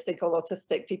 I just think all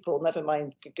autistic people, never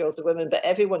mind girls and women, but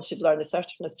everyone should learn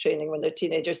assertiveness training when they're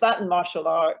teenagers. That and martial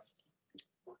arts.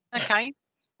 Okay.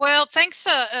 Well, thanks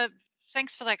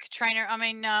for that, Catriona. I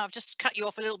mean, I've just cut you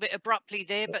off a little bit abruptly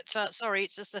there, but sorry,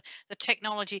 it's just the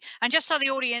technology. And just so the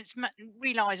audience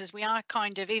realises, we are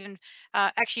kind of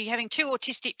actually having two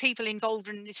autistic people involved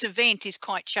in this event is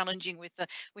quite challenging with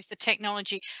the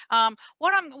technology. So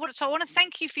I want to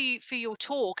thank you for your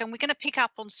talk, and we're going to pick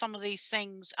up on some of these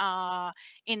things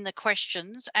in the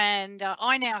questions. And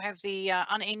I now have the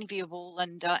unenviable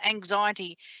and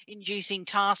anxiety-inducing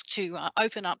task to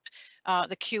open up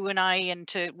the Q&A and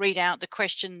to read out the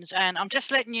questions. And I'm just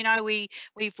letting you know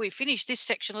we've finished this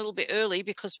section a little bit early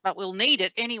but we'll need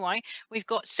it anyway. We've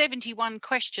got 71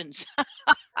 questions.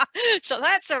 So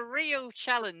that's a real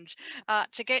challenge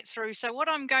to get through. So what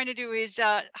I'm going to do is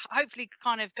hopefully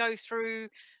kind of go through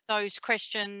those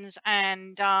questions,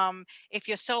 and if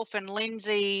yourself and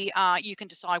Lindsay, you can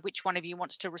decide which one of you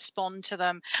wants to respond to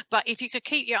them. But if you could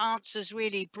keep your answers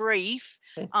really brief.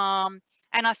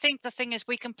 And I think the thing is,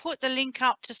 we can put the link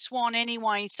up to SWAN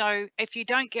anyway. So if you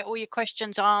don't get all your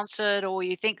questions answered, or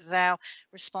you think that our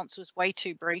response was way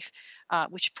too brief,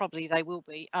 which probably they will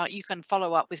be, you can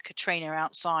follow up with Catriona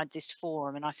outside this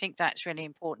forum. And I think that's really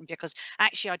important, because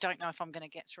actually I don't know if I'm going to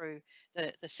get through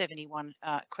the 71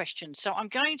 questions. So I'm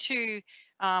going to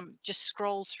just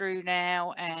scroll through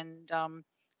now and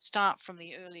start from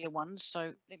the earlier ones.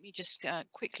 So let me just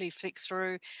quickly flick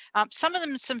through. Some of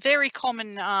them, some very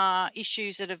common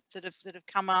issues that have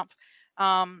come up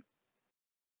in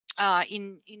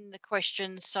the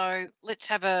questions. So let's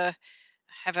have a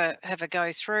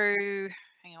go through.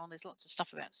 Hang on, there's lots of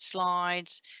stuff about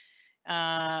slides.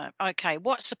 Okay,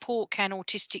 what support can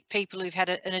autistic people who've had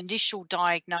an initial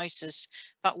diagnosis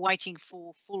but waiting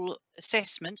for full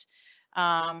assessment,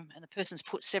 and the person's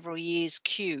put several years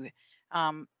queue,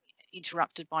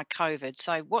 interrupted by COVID.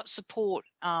 So what support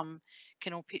can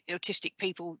autistic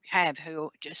people have who are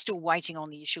just still waiting on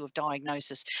the issue of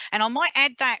diagnosis? And I might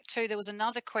add that too, there was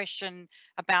another question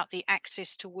about the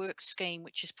Access to Work scheme,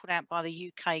 which is put out by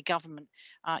the UK government.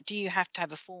 Do you have to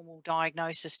have a formal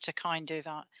diagnosis to kind of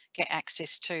get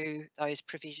access to those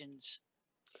provisions?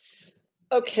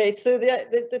 Okay, so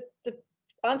the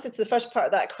answer to the first part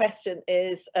of that question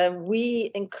is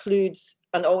we include,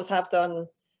 and always have done,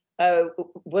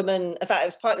 women. In fact, it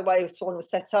was partly why SWAN was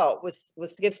set up, was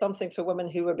to give something for women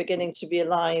who were beginning to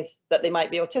realise that they might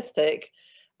be autistic,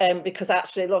 because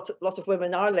actually a lot of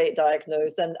women are late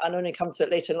diagnosed and only come to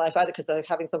it later in life, either because they're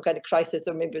having some kind of crisis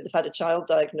or maybe they've had a child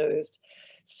diagnosed.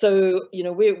 So, you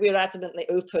know, we're adamantly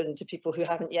open to people who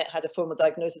haven't yet had a formal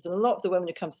diagnosis, and a lot of the women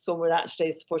who come to SWAN, we're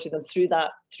actually supporting them through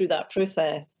that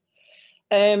process.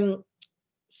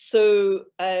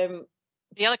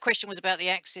 The other question was about the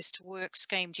Access to Work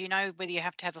scheme. Do you know whether you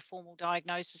have to have a formal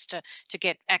diagnosis to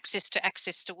get access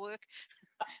to work?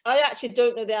 I actually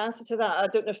don't know the answer to that. I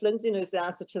don't know if Lindsay knows the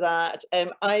answer to that.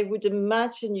 I would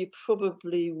imagine you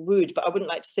probably would, but I wouldn't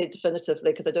like to say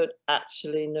definitively because I don't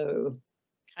actually know.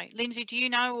 Okay, Lindsay, do you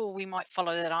know, or we might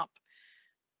follow that up?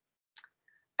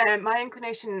 My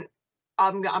inclination,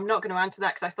 I'm not going to answer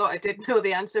that because I thought I did know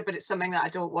the answer, but it's something that I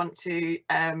don't want to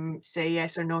say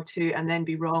yes or no to and then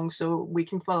be wrong. So we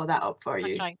can follow that up for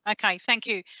you. Okay, thank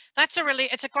you.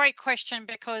 It's a great question,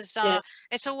 because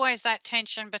it's always that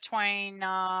tension between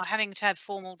having to have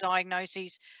formal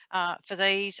diagnoses for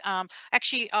these.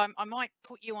 Actually, I might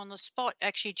put you on the spot.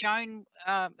 Actually, Joan,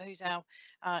 who's our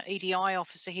EDI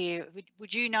officer here,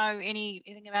 would you know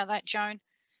anything about that, Joan?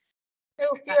 No,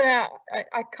 Fiona,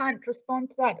 I can't respond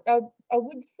to that. I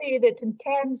would say that in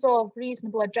terms of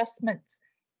reasonable adjustments,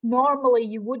 normally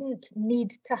you wouldn't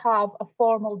need to have a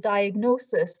formal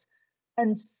diagnosis,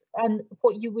 and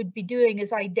what you would be doing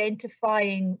is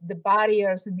identifying the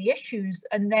barriers and the issues,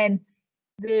 and then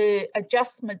the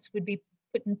adjustments would be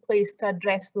put in place to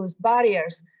address those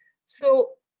barriers. So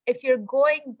if you're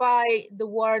going by the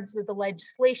words of the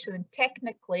legislation,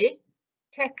 technically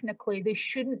they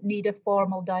shouldn't need a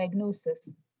formal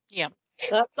diagnosis. Yeah,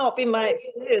 that's not been my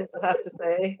experience, I have to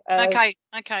say.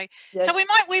 Okay. Yes. So we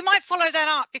might follow that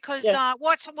up, because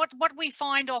what we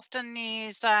find often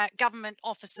is that government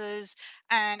officers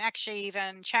and actually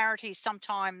even charities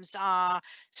sometimes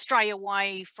stray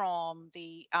away from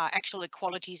the actual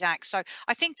Equalities Act. So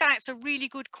I think that's a really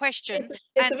good question.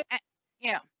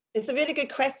 Yeah. It's a really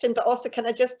good question, but also can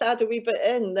I just add a wee bit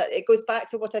in that it goes back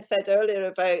to what I said earlier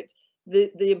about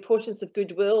the importance of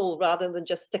goodwill rather than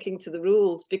just sticking to the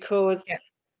rules, because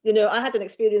you know, I had an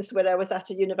experience where I was at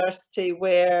a university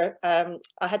where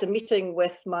I had a meeting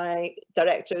with my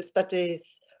director of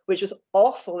studies, which was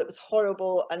awful. It was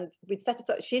horrible, and we'd set it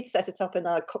up. She'd set it up in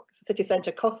a city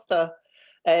centre Costa,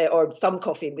 or some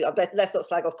coffee. Let's not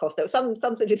slag off Costa. It was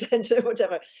some city centre,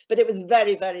 whatever. But it was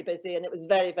very, very busy, and it was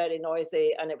very, very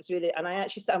noisy, and it was really. And I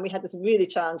actually, and we had this really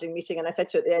challenging meeting, and I said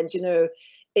to her at the end, you know,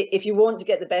 if you want to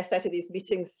get the best out of these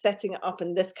meetings, setting it up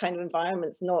in this kind of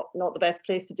environment's not the best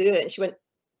place to do it. And she went,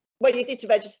 well, you need to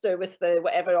register with the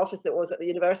whatever office it was at the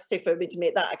university for me to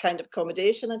make that a kind of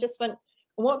accommodation. I just went,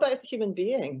 and what about as a human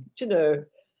being, do you know?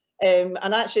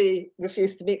 And I actually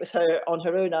refused to meet with her on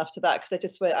her own after that, because I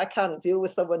just went, I can't deal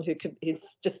with someone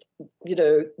who's just, you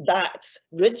know, that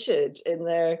rigid in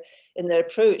their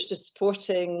approach to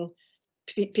supporting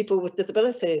people with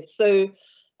disabilities. So,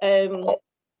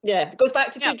 yeah, it goes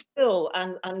back to goodwill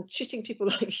and treating people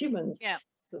like humans. Yeah.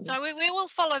 So we will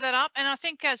follow that up, and I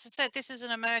think, as I said, this is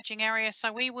an emerging area,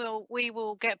 so we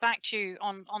will get back to you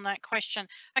on that question.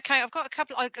 Okay, I've got a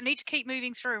couple. I need to keep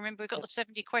moving through. Remember, we've got the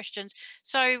 70 questions.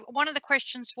 So one of the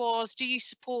questions was, do you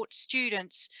support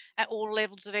students at all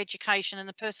levels of education? And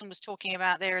the person was talking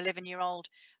about their 11-year-old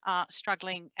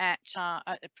struggling at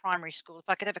primary school. If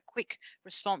I could have a quick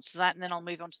response to that, and then I'll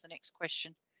move on to the next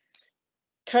question.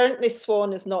 Currently,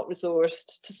 SWAN is not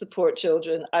resourced to support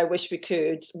children. I wish we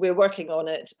could. We're working on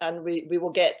it, and we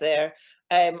will get there.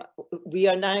 We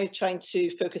are now trying to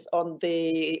focus on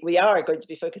we are going to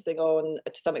be focusing on,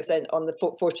 to some extent, on the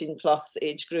 14 plus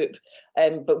age group,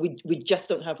 but we just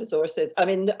don't have resources. I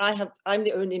mean, I'm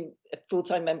the only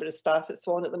full-time member of staff at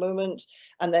SWAN at the moment,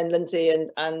 and then Lindsay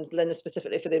and Lynn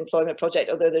specifically for the employment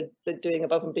project, although they're doing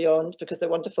above and beyond because they're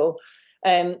wonderful.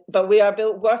 But we are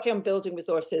working on building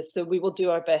resources, so we will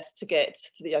do our best to get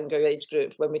to the younger age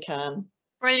group when we can.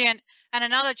 Brilliant. And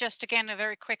another, just again, a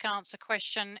very quick answer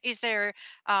question: is there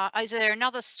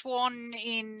another SWAN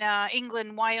in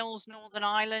England, Wales, Northern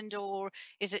Ireland, or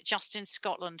is it just in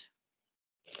Scotland?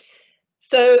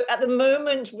 So at the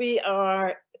moment we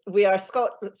are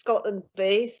Scotland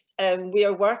based, and we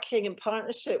are working in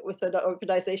partnership with an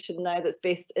organisation now that's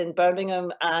based in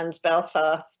Birmingham and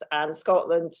Belfast and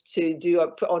Scotland to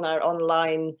put on our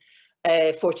online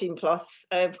 14 plus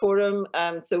forum.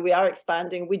 So we are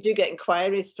expanding. We do get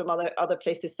inquiries from other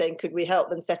places saying, could we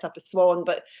help them set up a SWAN,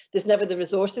 but there's never the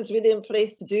resources really in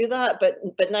place to do that.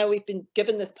 But now we've been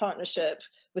given this partnership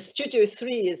with Studio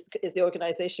 3 is the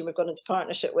organisation we've gone into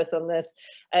partnership with on this.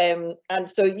 And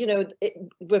so, you know,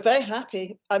 we're very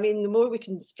happy. I mean, the more we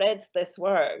can spread this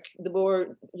work, the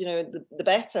more, you know, the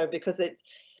better, because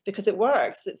it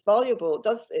works, it's valuable, it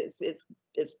does, it's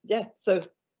yeah, so. Okay.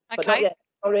 But not yet.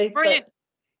 Sorry, brilliant.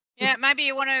 Yeah, maybe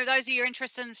you're one of those of you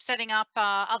interested in setting up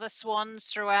other SWANs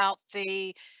throughout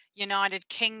the United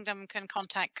Kingdom can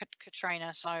contact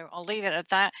Catriona. So I'll leave it at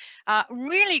that.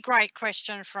 Really great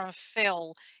question from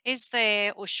Phil. Is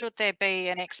there or should there be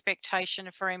an expectation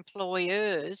for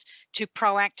employers to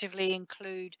proactively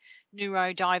include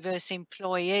neurodiverse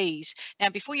employees?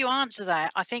 Now, before you answer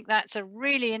that, I think that's a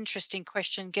really interesting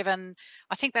question, given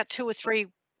I think about 2 or 3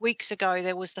 weeks ago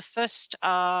there was the first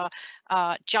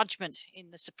judgment in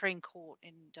the Supreme Court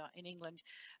in England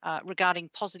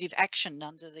regarding positive action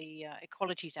under the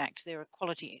Equalities Act. There are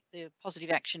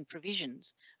positive action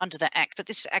provisions under the Act, but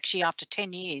this is actually after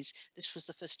 10 years. This was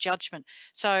the first judgment.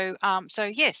 So, so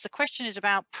yes, the question is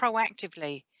about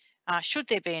proactively. Should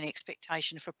there be an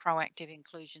expectation for proactive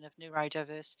inclusion of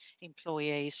neurodiverse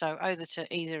employees? So over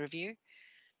to either of you.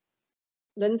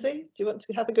 Lindsay, do you want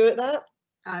to have a go at that?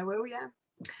 I will, yeah.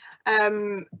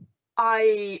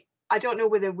 I don't know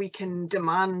whether we can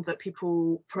demand that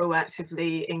people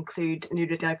proactively include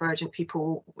neurodivergent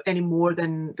people any more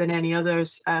than any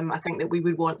others. I think that we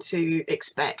would want to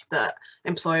expect that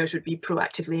employers would be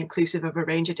proactively inclusive of a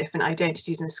range of different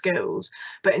identities and skills.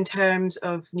 But in terms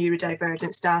of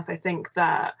neurodivergent staff, I think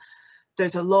that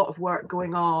there's a lot of work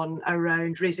going on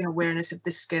around raising awareness of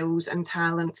the skills and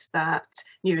talents that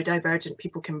neurodivergent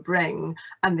people can bring,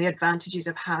 and the advantages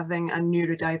of having a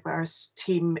neurodiverse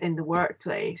team in the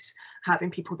workplace, having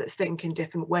people that think in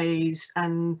different ways,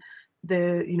 and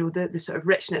the sort of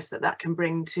richness that can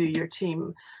bring to your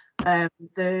team.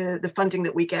 The funding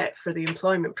that we get for the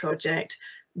employment project,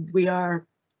 we are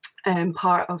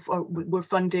part of, or we're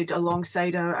funded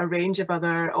alongside a range of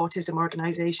other autism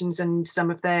organisations, and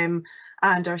some of them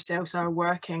and ourselves are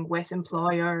working with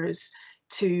employers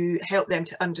to help them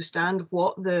to understand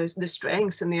what the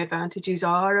strengths and the advantages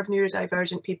are of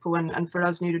neurodivergent people, and for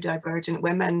us neurodivergent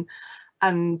women,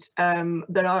 And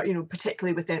there are, you know,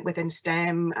 particularly within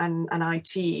STEM and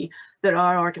IT, there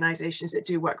are organisations that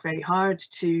do work very hard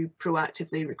to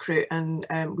proactively recruit, and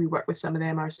we work with some of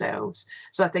them ourselves.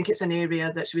 So I think it's an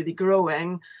area that's really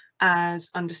growing as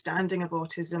understanding of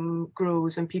autism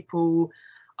grows and people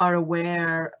are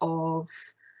aware of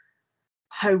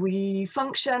how we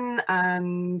function,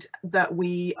 and that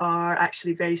we are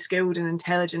actually very skilled and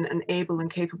intelligent and able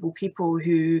and capable people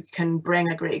who can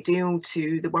bring a great deal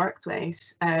to the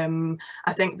workplace.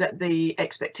 I think that the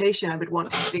expectation I would want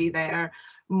to see there,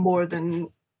 more than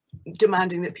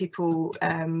demanding that people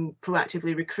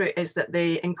proactively recruit, is that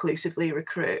they inclusively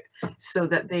recruit, so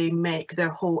that they make their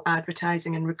whole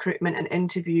advertising and recruitment and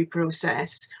interview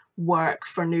process work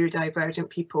for neurodivergent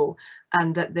people,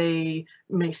 and that they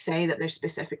may say that they're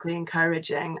specifically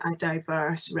encouraging a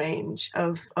diverse range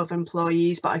of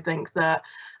employees. But I think that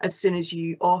as soon as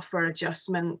you offer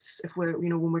adjustments, if we're, you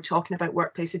know, when we're talking about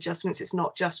workplace adjustments, it's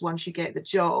not just once you get the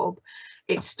job,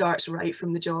 it starts right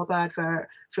from the job advert,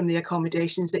 from the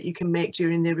accommodations that you can make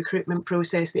during the recruitment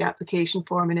process, the application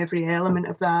form and every element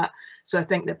of that. So I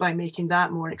think that by making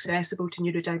that more accessible to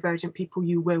neurodivergent people,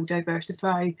 you will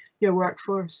diversify your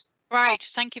workforce. Great,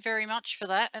 thank you very much for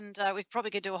that, and we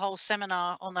probably could do a whole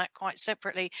seminar on that quite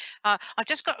separately. I've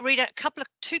just got to read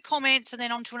two comments and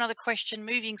then on to another question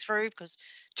moving through, because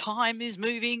time is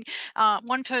moving.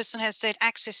 One person has said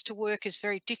access to work is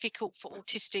very difficult for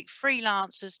autistic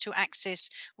freelancers to access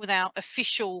without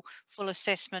official full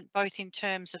assessment, both in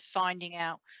terms of finding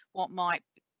out what might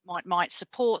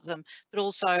support them, but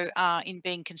also in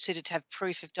being considered to have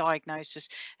proof of diagnosis.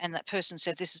 And that person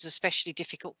said this is especially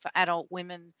difficult for adult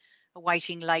women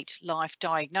awaiting late life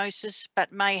diagnosis,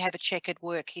 but may have a checkered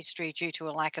work history due to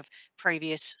a lack of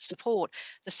previous support.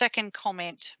 The second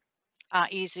comment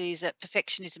is that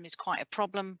perfectionism is quite a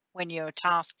problem when you're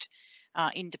tasked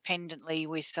independently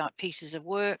with pieces of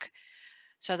work.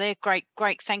 So they're great,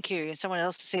 thank you. And someone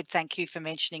else said thank you for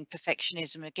mentioning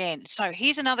perfectionism again. So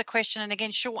here's another question, and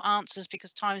again, short answers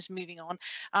because time's moving on.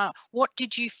 What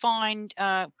did you find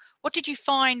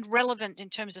relevant in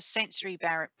terms of sensory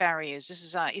barriers?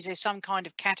 This is there some kind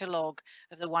of catalogue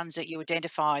of the ones that you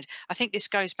identified? I think this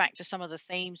goes back to some of the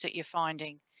themes that you're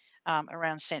finding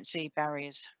around sensory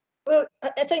barriers. Well,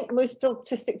 I think most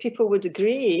autistic people would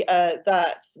agree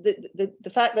that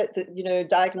the fact that you know,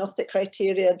 diagnostic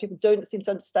criteria, people don't seem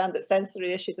to understand that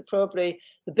sensory issues are probably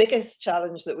the biggest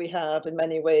challenge that we have in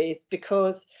many ways,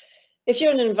 because if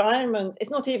you're in an environment, it's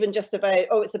not even just about,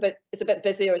 oh, it's a bit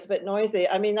busy or it's a bit noisy.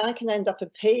 I mean, I can end up in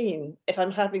pain if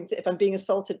I'm being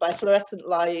assaulted by fluorescent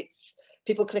lights,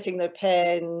 people clicking their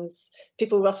pens,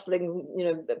 people rustling, you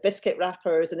know, biscuit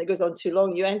wrappers, and it goes on too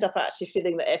long. You end up actually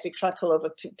feeling that every crackle of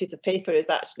a piece of paper is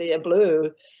actually a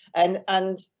blow, and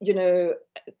you know,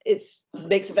 it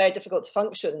makes it very difficult to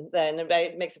function then, and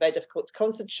it makes it very difficult to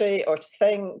concentrate or to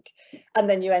think, and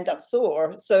then you end up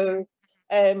sore. So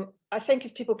I think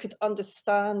if people could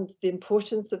understand the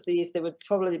importance of these, they would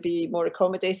probably be more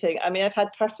accommodating. I mean, I've had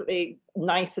perfectly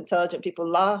nice, intelligent people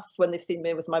laugh when they've seen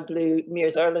me with my blue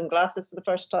Mears Erlin glasses for the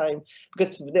first time,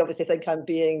 because they obviously think I'm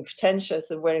being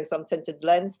pretentious and wearing some tinted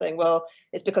lens thing. Well,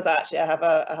 it's because I have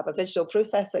a visual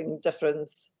processing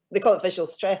difference. They call it visual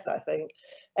stress, I think.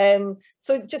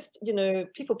 So just, you know,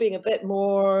 people being a bit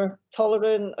more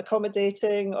tolerant,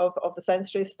 accommodating of the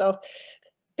sensory stuff,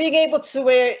 being able to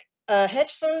wear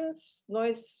headphones,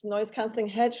 noise cancelling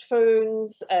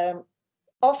headphones,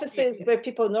 offices where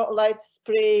people are not allowed to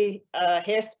spray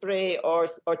hairspray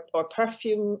or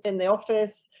perfume in the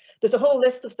office. There's a whole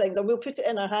list of things, and we'll put it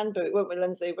in our handbook, won't we,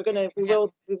 Lindsay? We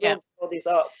will pull these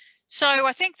up. So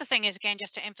I think the thing is, again,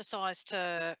 just to emphasise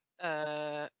to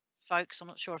folks, I'm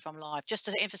not sure if I'm live, just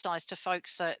to emphasise to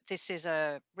folks that this is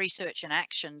a research in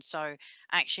action. So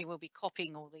actually we'll be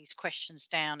copying all these questions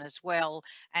down as well,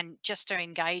 and just to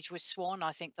engage with SWAN,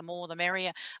 I think the more the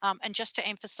merrier. And just to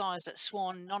emphasise that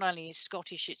SWAN not only is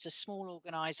Scottish, it's a small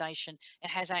organisation. It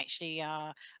has actually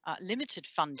limited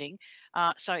funding,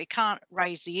 so it can't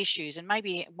raise the issues. And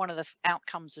maybe one of the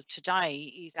outcomes of today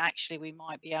is actually we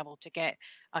might be able to get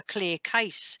a clear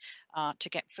case to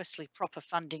get firstly proper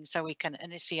funding so we can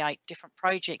initiate different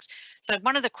projects. So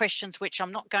one of the questions which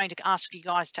I'm not going to ask you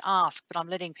guys to ask, but I'm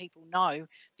letting people know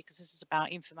because this is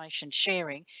about information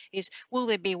sharing, is will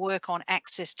there be work on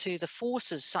access to the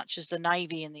forces such as the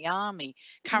Navy and the Army?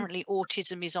 Currently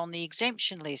autism is on the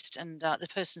exemption list, and the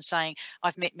person saying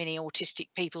I've met many autistic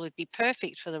people who'd be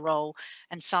perfect for the role,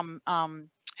 and some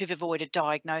who've avoided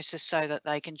diagnosis so that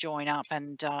they can join up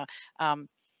and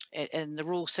and the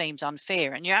rule seems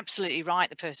unfair. And you're absolutely right,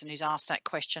 the person who's asked that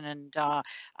question. And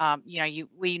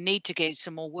we need to get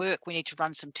some more work. We need to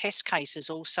run some test cases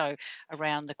also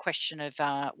around the question of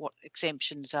what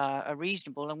exemptions are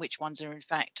reasonable and which ones are in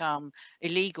fact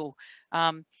illegal.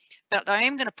 But I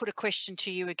am going to put a question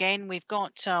to you again. We've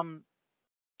got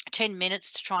 10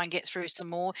 minutes to try and get through some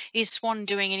more. Is SWAN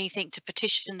doing anything to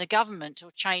petition the government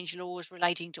or change laws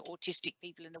relating to autistic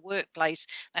people in the workplace?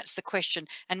 That's the question.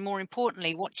 And more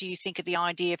importantly, what do you think of the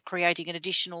idea of creating an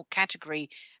additional category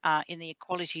in the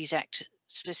Equalities Act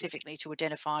specifically to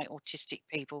identify autistic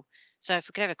people? So if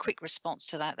we could have a quick response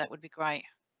to that, that would be great.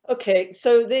 Okay,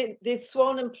 so the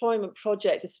SWAN employment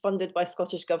project is funded by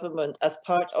Scottish Government as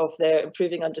part of their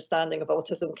Improving Understanding of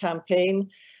Autism campaign.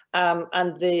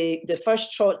 And the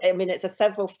first tranche, I mean, it's a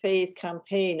several phase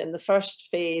campaign. In the first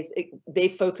phase, they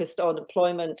focused on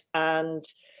employment and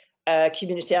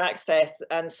community access,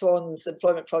 and SWAN's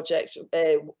employment project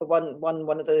won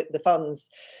one of the funds.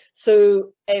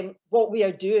 So what we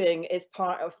are doing is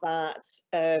part of that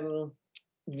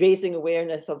raising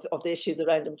awareness of the issues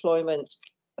around employment,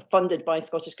 funded by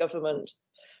Scottish Government.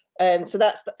 So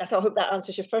I hope that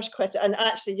answers your first question. And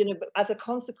actually, you know, as a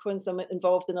consequence, I'm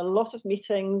involved in a lot of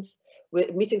meetings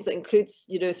that includes,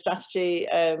 you know, strategy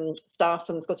staff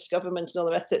and the Scottish Government and all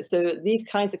the rest of it. So these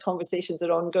kinds of conversations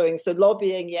are ongoing. So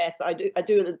lobbying, yes, I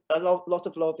do a lot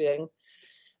of lobbying.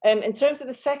 In terms of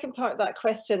the second part of that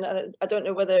question, I don't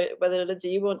know whether Lindsay,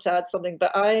 you want to add something,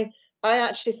 but I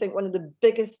actually think one of the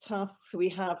biggest tasks we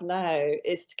have now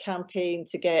is to campaign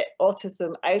to get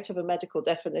autism out of a medical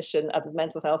definition as a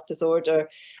mental health disorder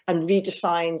and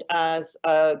redefined as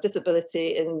a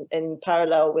disability in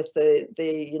parallel with the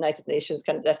United Nations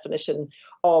kind of definition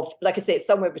of, like I say, it's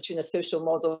somewhere between a social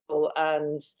model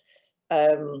and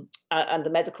the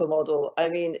medical model. I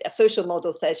mean, a social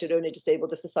model says you're only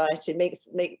disabled if society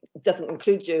doesn't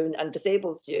include you and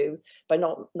disables you by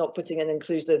not putting in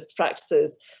inclusive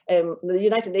practices. The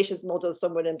United Nations model is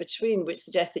somewhere in between, which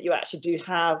suggests that you actually do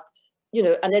have, you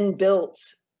know, an inbuilt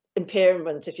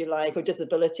impairment, if you like, or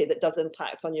disability that does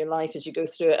impact on your life as you go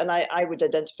through it. And I would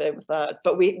identify with that.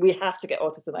 But we have to get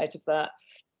autism out of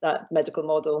that medical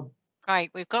model.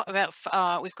 Great. We've got about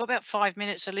 5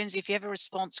 minutes. So Lindsay, if you have a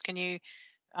response, can you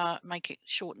make it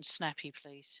short and snappy,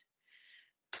 please?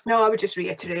 No, I would just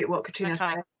reiterate what Catriona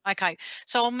said. Okay.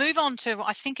 So I'll move on to,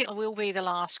 I think it will be the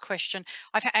last question.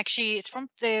 It's from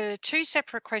the two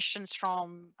separate questions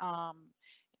from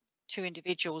two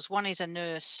individuals. One is a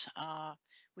nurse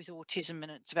with autism,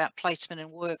 and it's about placement and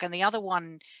work, and the other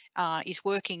one is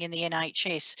working in the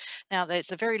NHS. Now,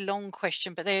 that's a very long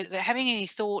question, but they're having any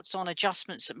thoughts on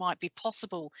adjustments that might be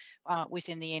possible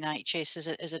within the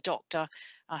NHS as a doctor,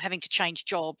 having to change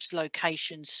jobs,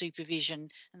 locations, supervision,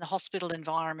 and the hospital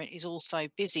environment is also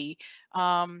busy.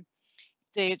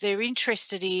 They're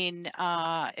interested in,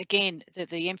 again,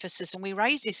 the emphasis, and we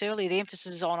raised this earlier, the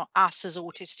emphasis on us as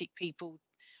autistic people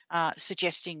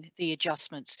suggesting the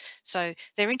adjustments. So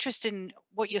they're interested in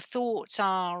what your thoughts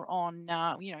are on,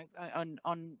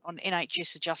 on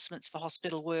NHS adjustments for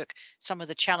hospital work, some of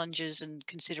the challenges and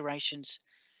considerations.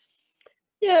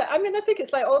 Yeah, I mean, I think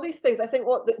it's like all these things. I think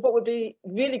what would be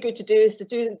really good to do is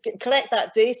to collect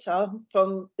that data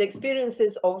from the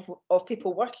experiences of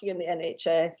people working in the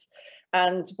NHS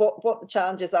and what the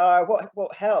challenges are,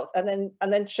 what helps, and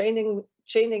then training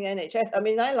NHS. I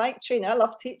mean, I like training. I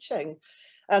love teaching.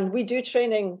 And we do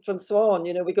training from SWAN,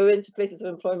 you know, we go into places of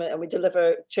employment and we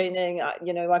deliver training.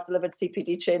 You know, I've delivered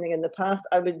CPD training in the past.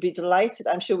 I would be delighted.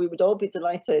 I'm sure we would all be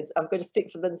delighted. I'm going to speak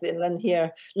for Lindsay and Lynn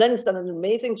here. Lynn's done an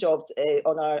amazing job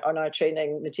on our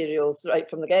training materials right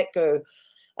from the get-go.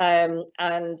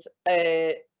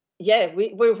 Yeah,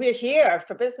 we're here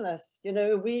for business. You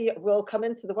know, we will come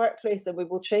into the workplace and we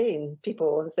will train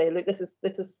people and say, look, this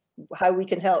is how we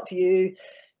can help you,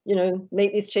 you know,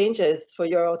 make these changes for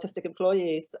your autistic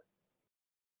employees.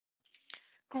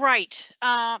 Great.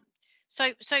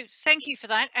 So thank you for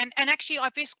that. And actually,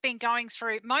 I've just been going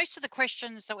through most of the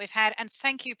questions that we've had, and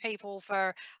thank you people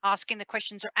for asking. The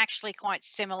questions are actually quite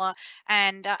similar.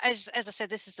 And as I said,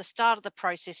 this is the start of the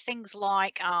process. Things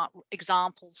like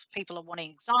examples. People are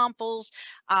wanting examples.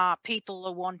 People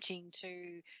are wanting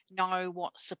to know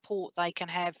what support they can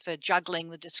have for juggling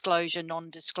the disclosure,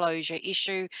 non-disclosure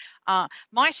issue.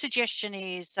 My suggestion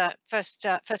is first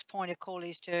point of call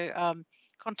is to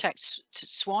contact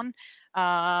SWAN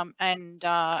and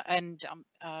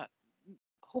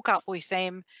hook up with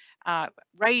them,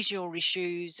 raise your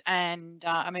issues, and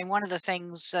I mean, one of the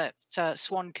things that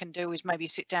SWAN can do is maybe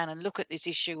sit down and look at this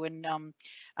issue and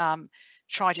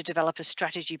try to develop a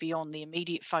strategy beyond the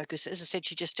immediate focus. As I said,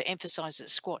 just to emphasise that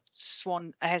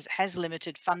SWAN has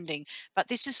limited funding, but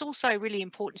this is also really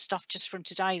important stuff just from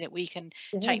today that we can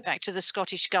take back to the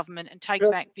Scottish Government and take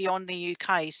back beyond the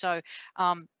UK. So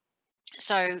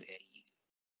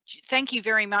thank you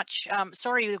very much.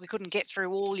 Sorry we couldn't get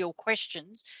through all your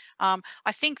questions.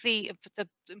 I think the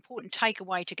important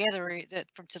takeaway together that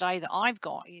from today that I've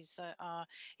got is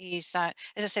that,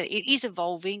 as I said, it is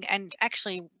evolving, and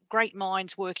actually great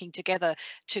minds working together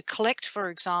to collect, for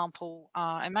example,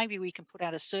 and maybe we can put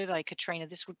out a survey, Catriona.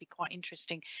 This would be quite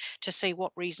interesting to see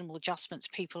what reasonable adjustments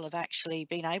people have actually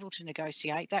been able to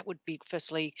negotiate. That would be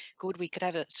firstly good. We could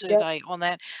have a survey on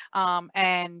that,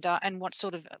 and what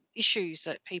sort of issues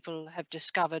that people have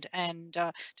discovered, and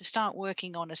to start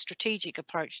working on a strategic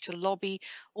approach to lobby.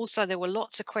 Also, there were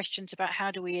lots of questions about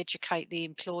how do we educate the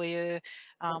employer,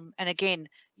 and again,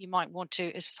 you might want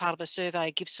to, as part of a survey,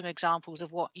 give some examples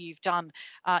of what you've done.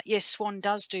 Yes, SWAN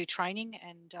does do training,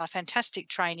 and fantastic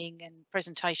training and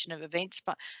presentation of events,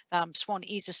 but SWAN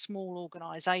is a small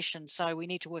organisation, so we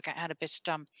need to work out how to best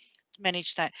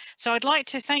manage that. So I'd like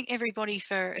to thank everybody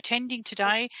for attending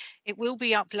today. It will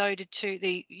be uploaded to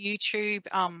the YouTube,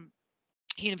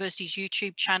 university's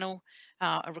YouTube channel,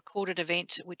 a recorded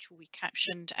event which will be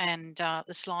captioned, and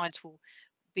the slides will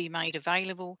be made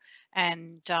available,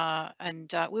 and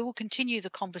we will continue the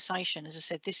conversation. As I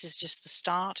said, this is just the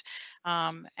start,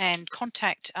 and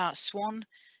contact SWAN.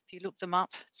 If you look them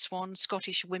up, SWAN,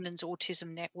 Scottish Women's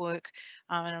Autism Network,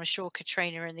 and I'm sure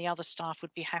Catriona and the other staff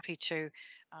would be happy to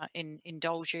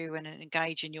indulge you and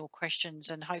engage in your questions,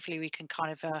 and hopefully we can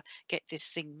kind of get this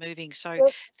thing moving. So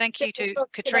thank you to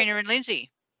Catriona and Lindsay.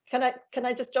 Can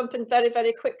I just jump in very,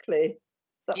 very quickly?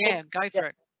 Yeah, go for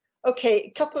it. Okay, a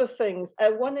couple of things.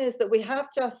 One is that we have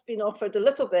just been offered a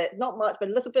little bit, not much, but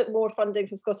a little bit more funding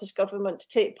from Scottish Government to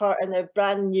take part in their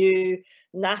brand new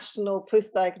national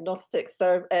post-diagnostic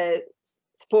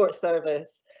support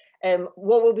service.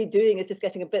 What we'll be doing is just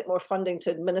getting a bit more funding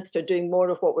to administer doing more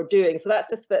of what we're doing. So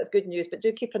that's just a bit of good news, but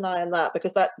do keep an eye on that,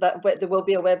 because there will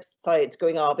be a website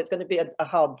going up. It's going to be a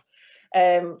hub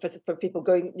for people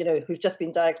going, who've just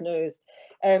been diagnosed.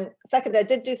 Secondly, I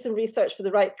did do some research for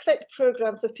the Right Click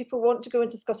programme. So if people want to go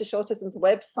into Scottish Autism's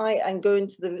website and go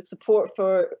into the support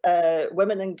for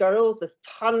women and girls, there's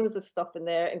tons of stuff in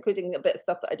there, including a bit of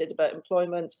stuff that I did about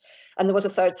employment. And there was a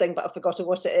third thing, but I've forgotten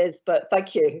what it is, but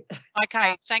thank you.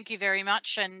 Okay, thank you very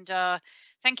much. And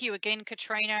thank you again,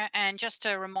 Catriona. And just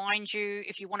to remind you,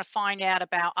 if you want to find out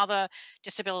about other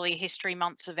Disability History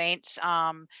Month's events,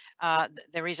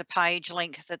 there is a page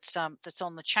link that's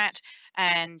on the chat.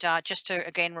 And just to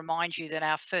again remind you that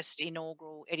our first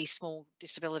inaugural Eddie Small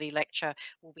Disability Lecture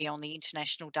will be on the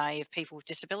International Day of People with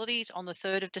Disabilities on the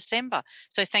 3rd of December.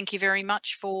 So thank you very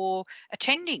much for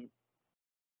attending.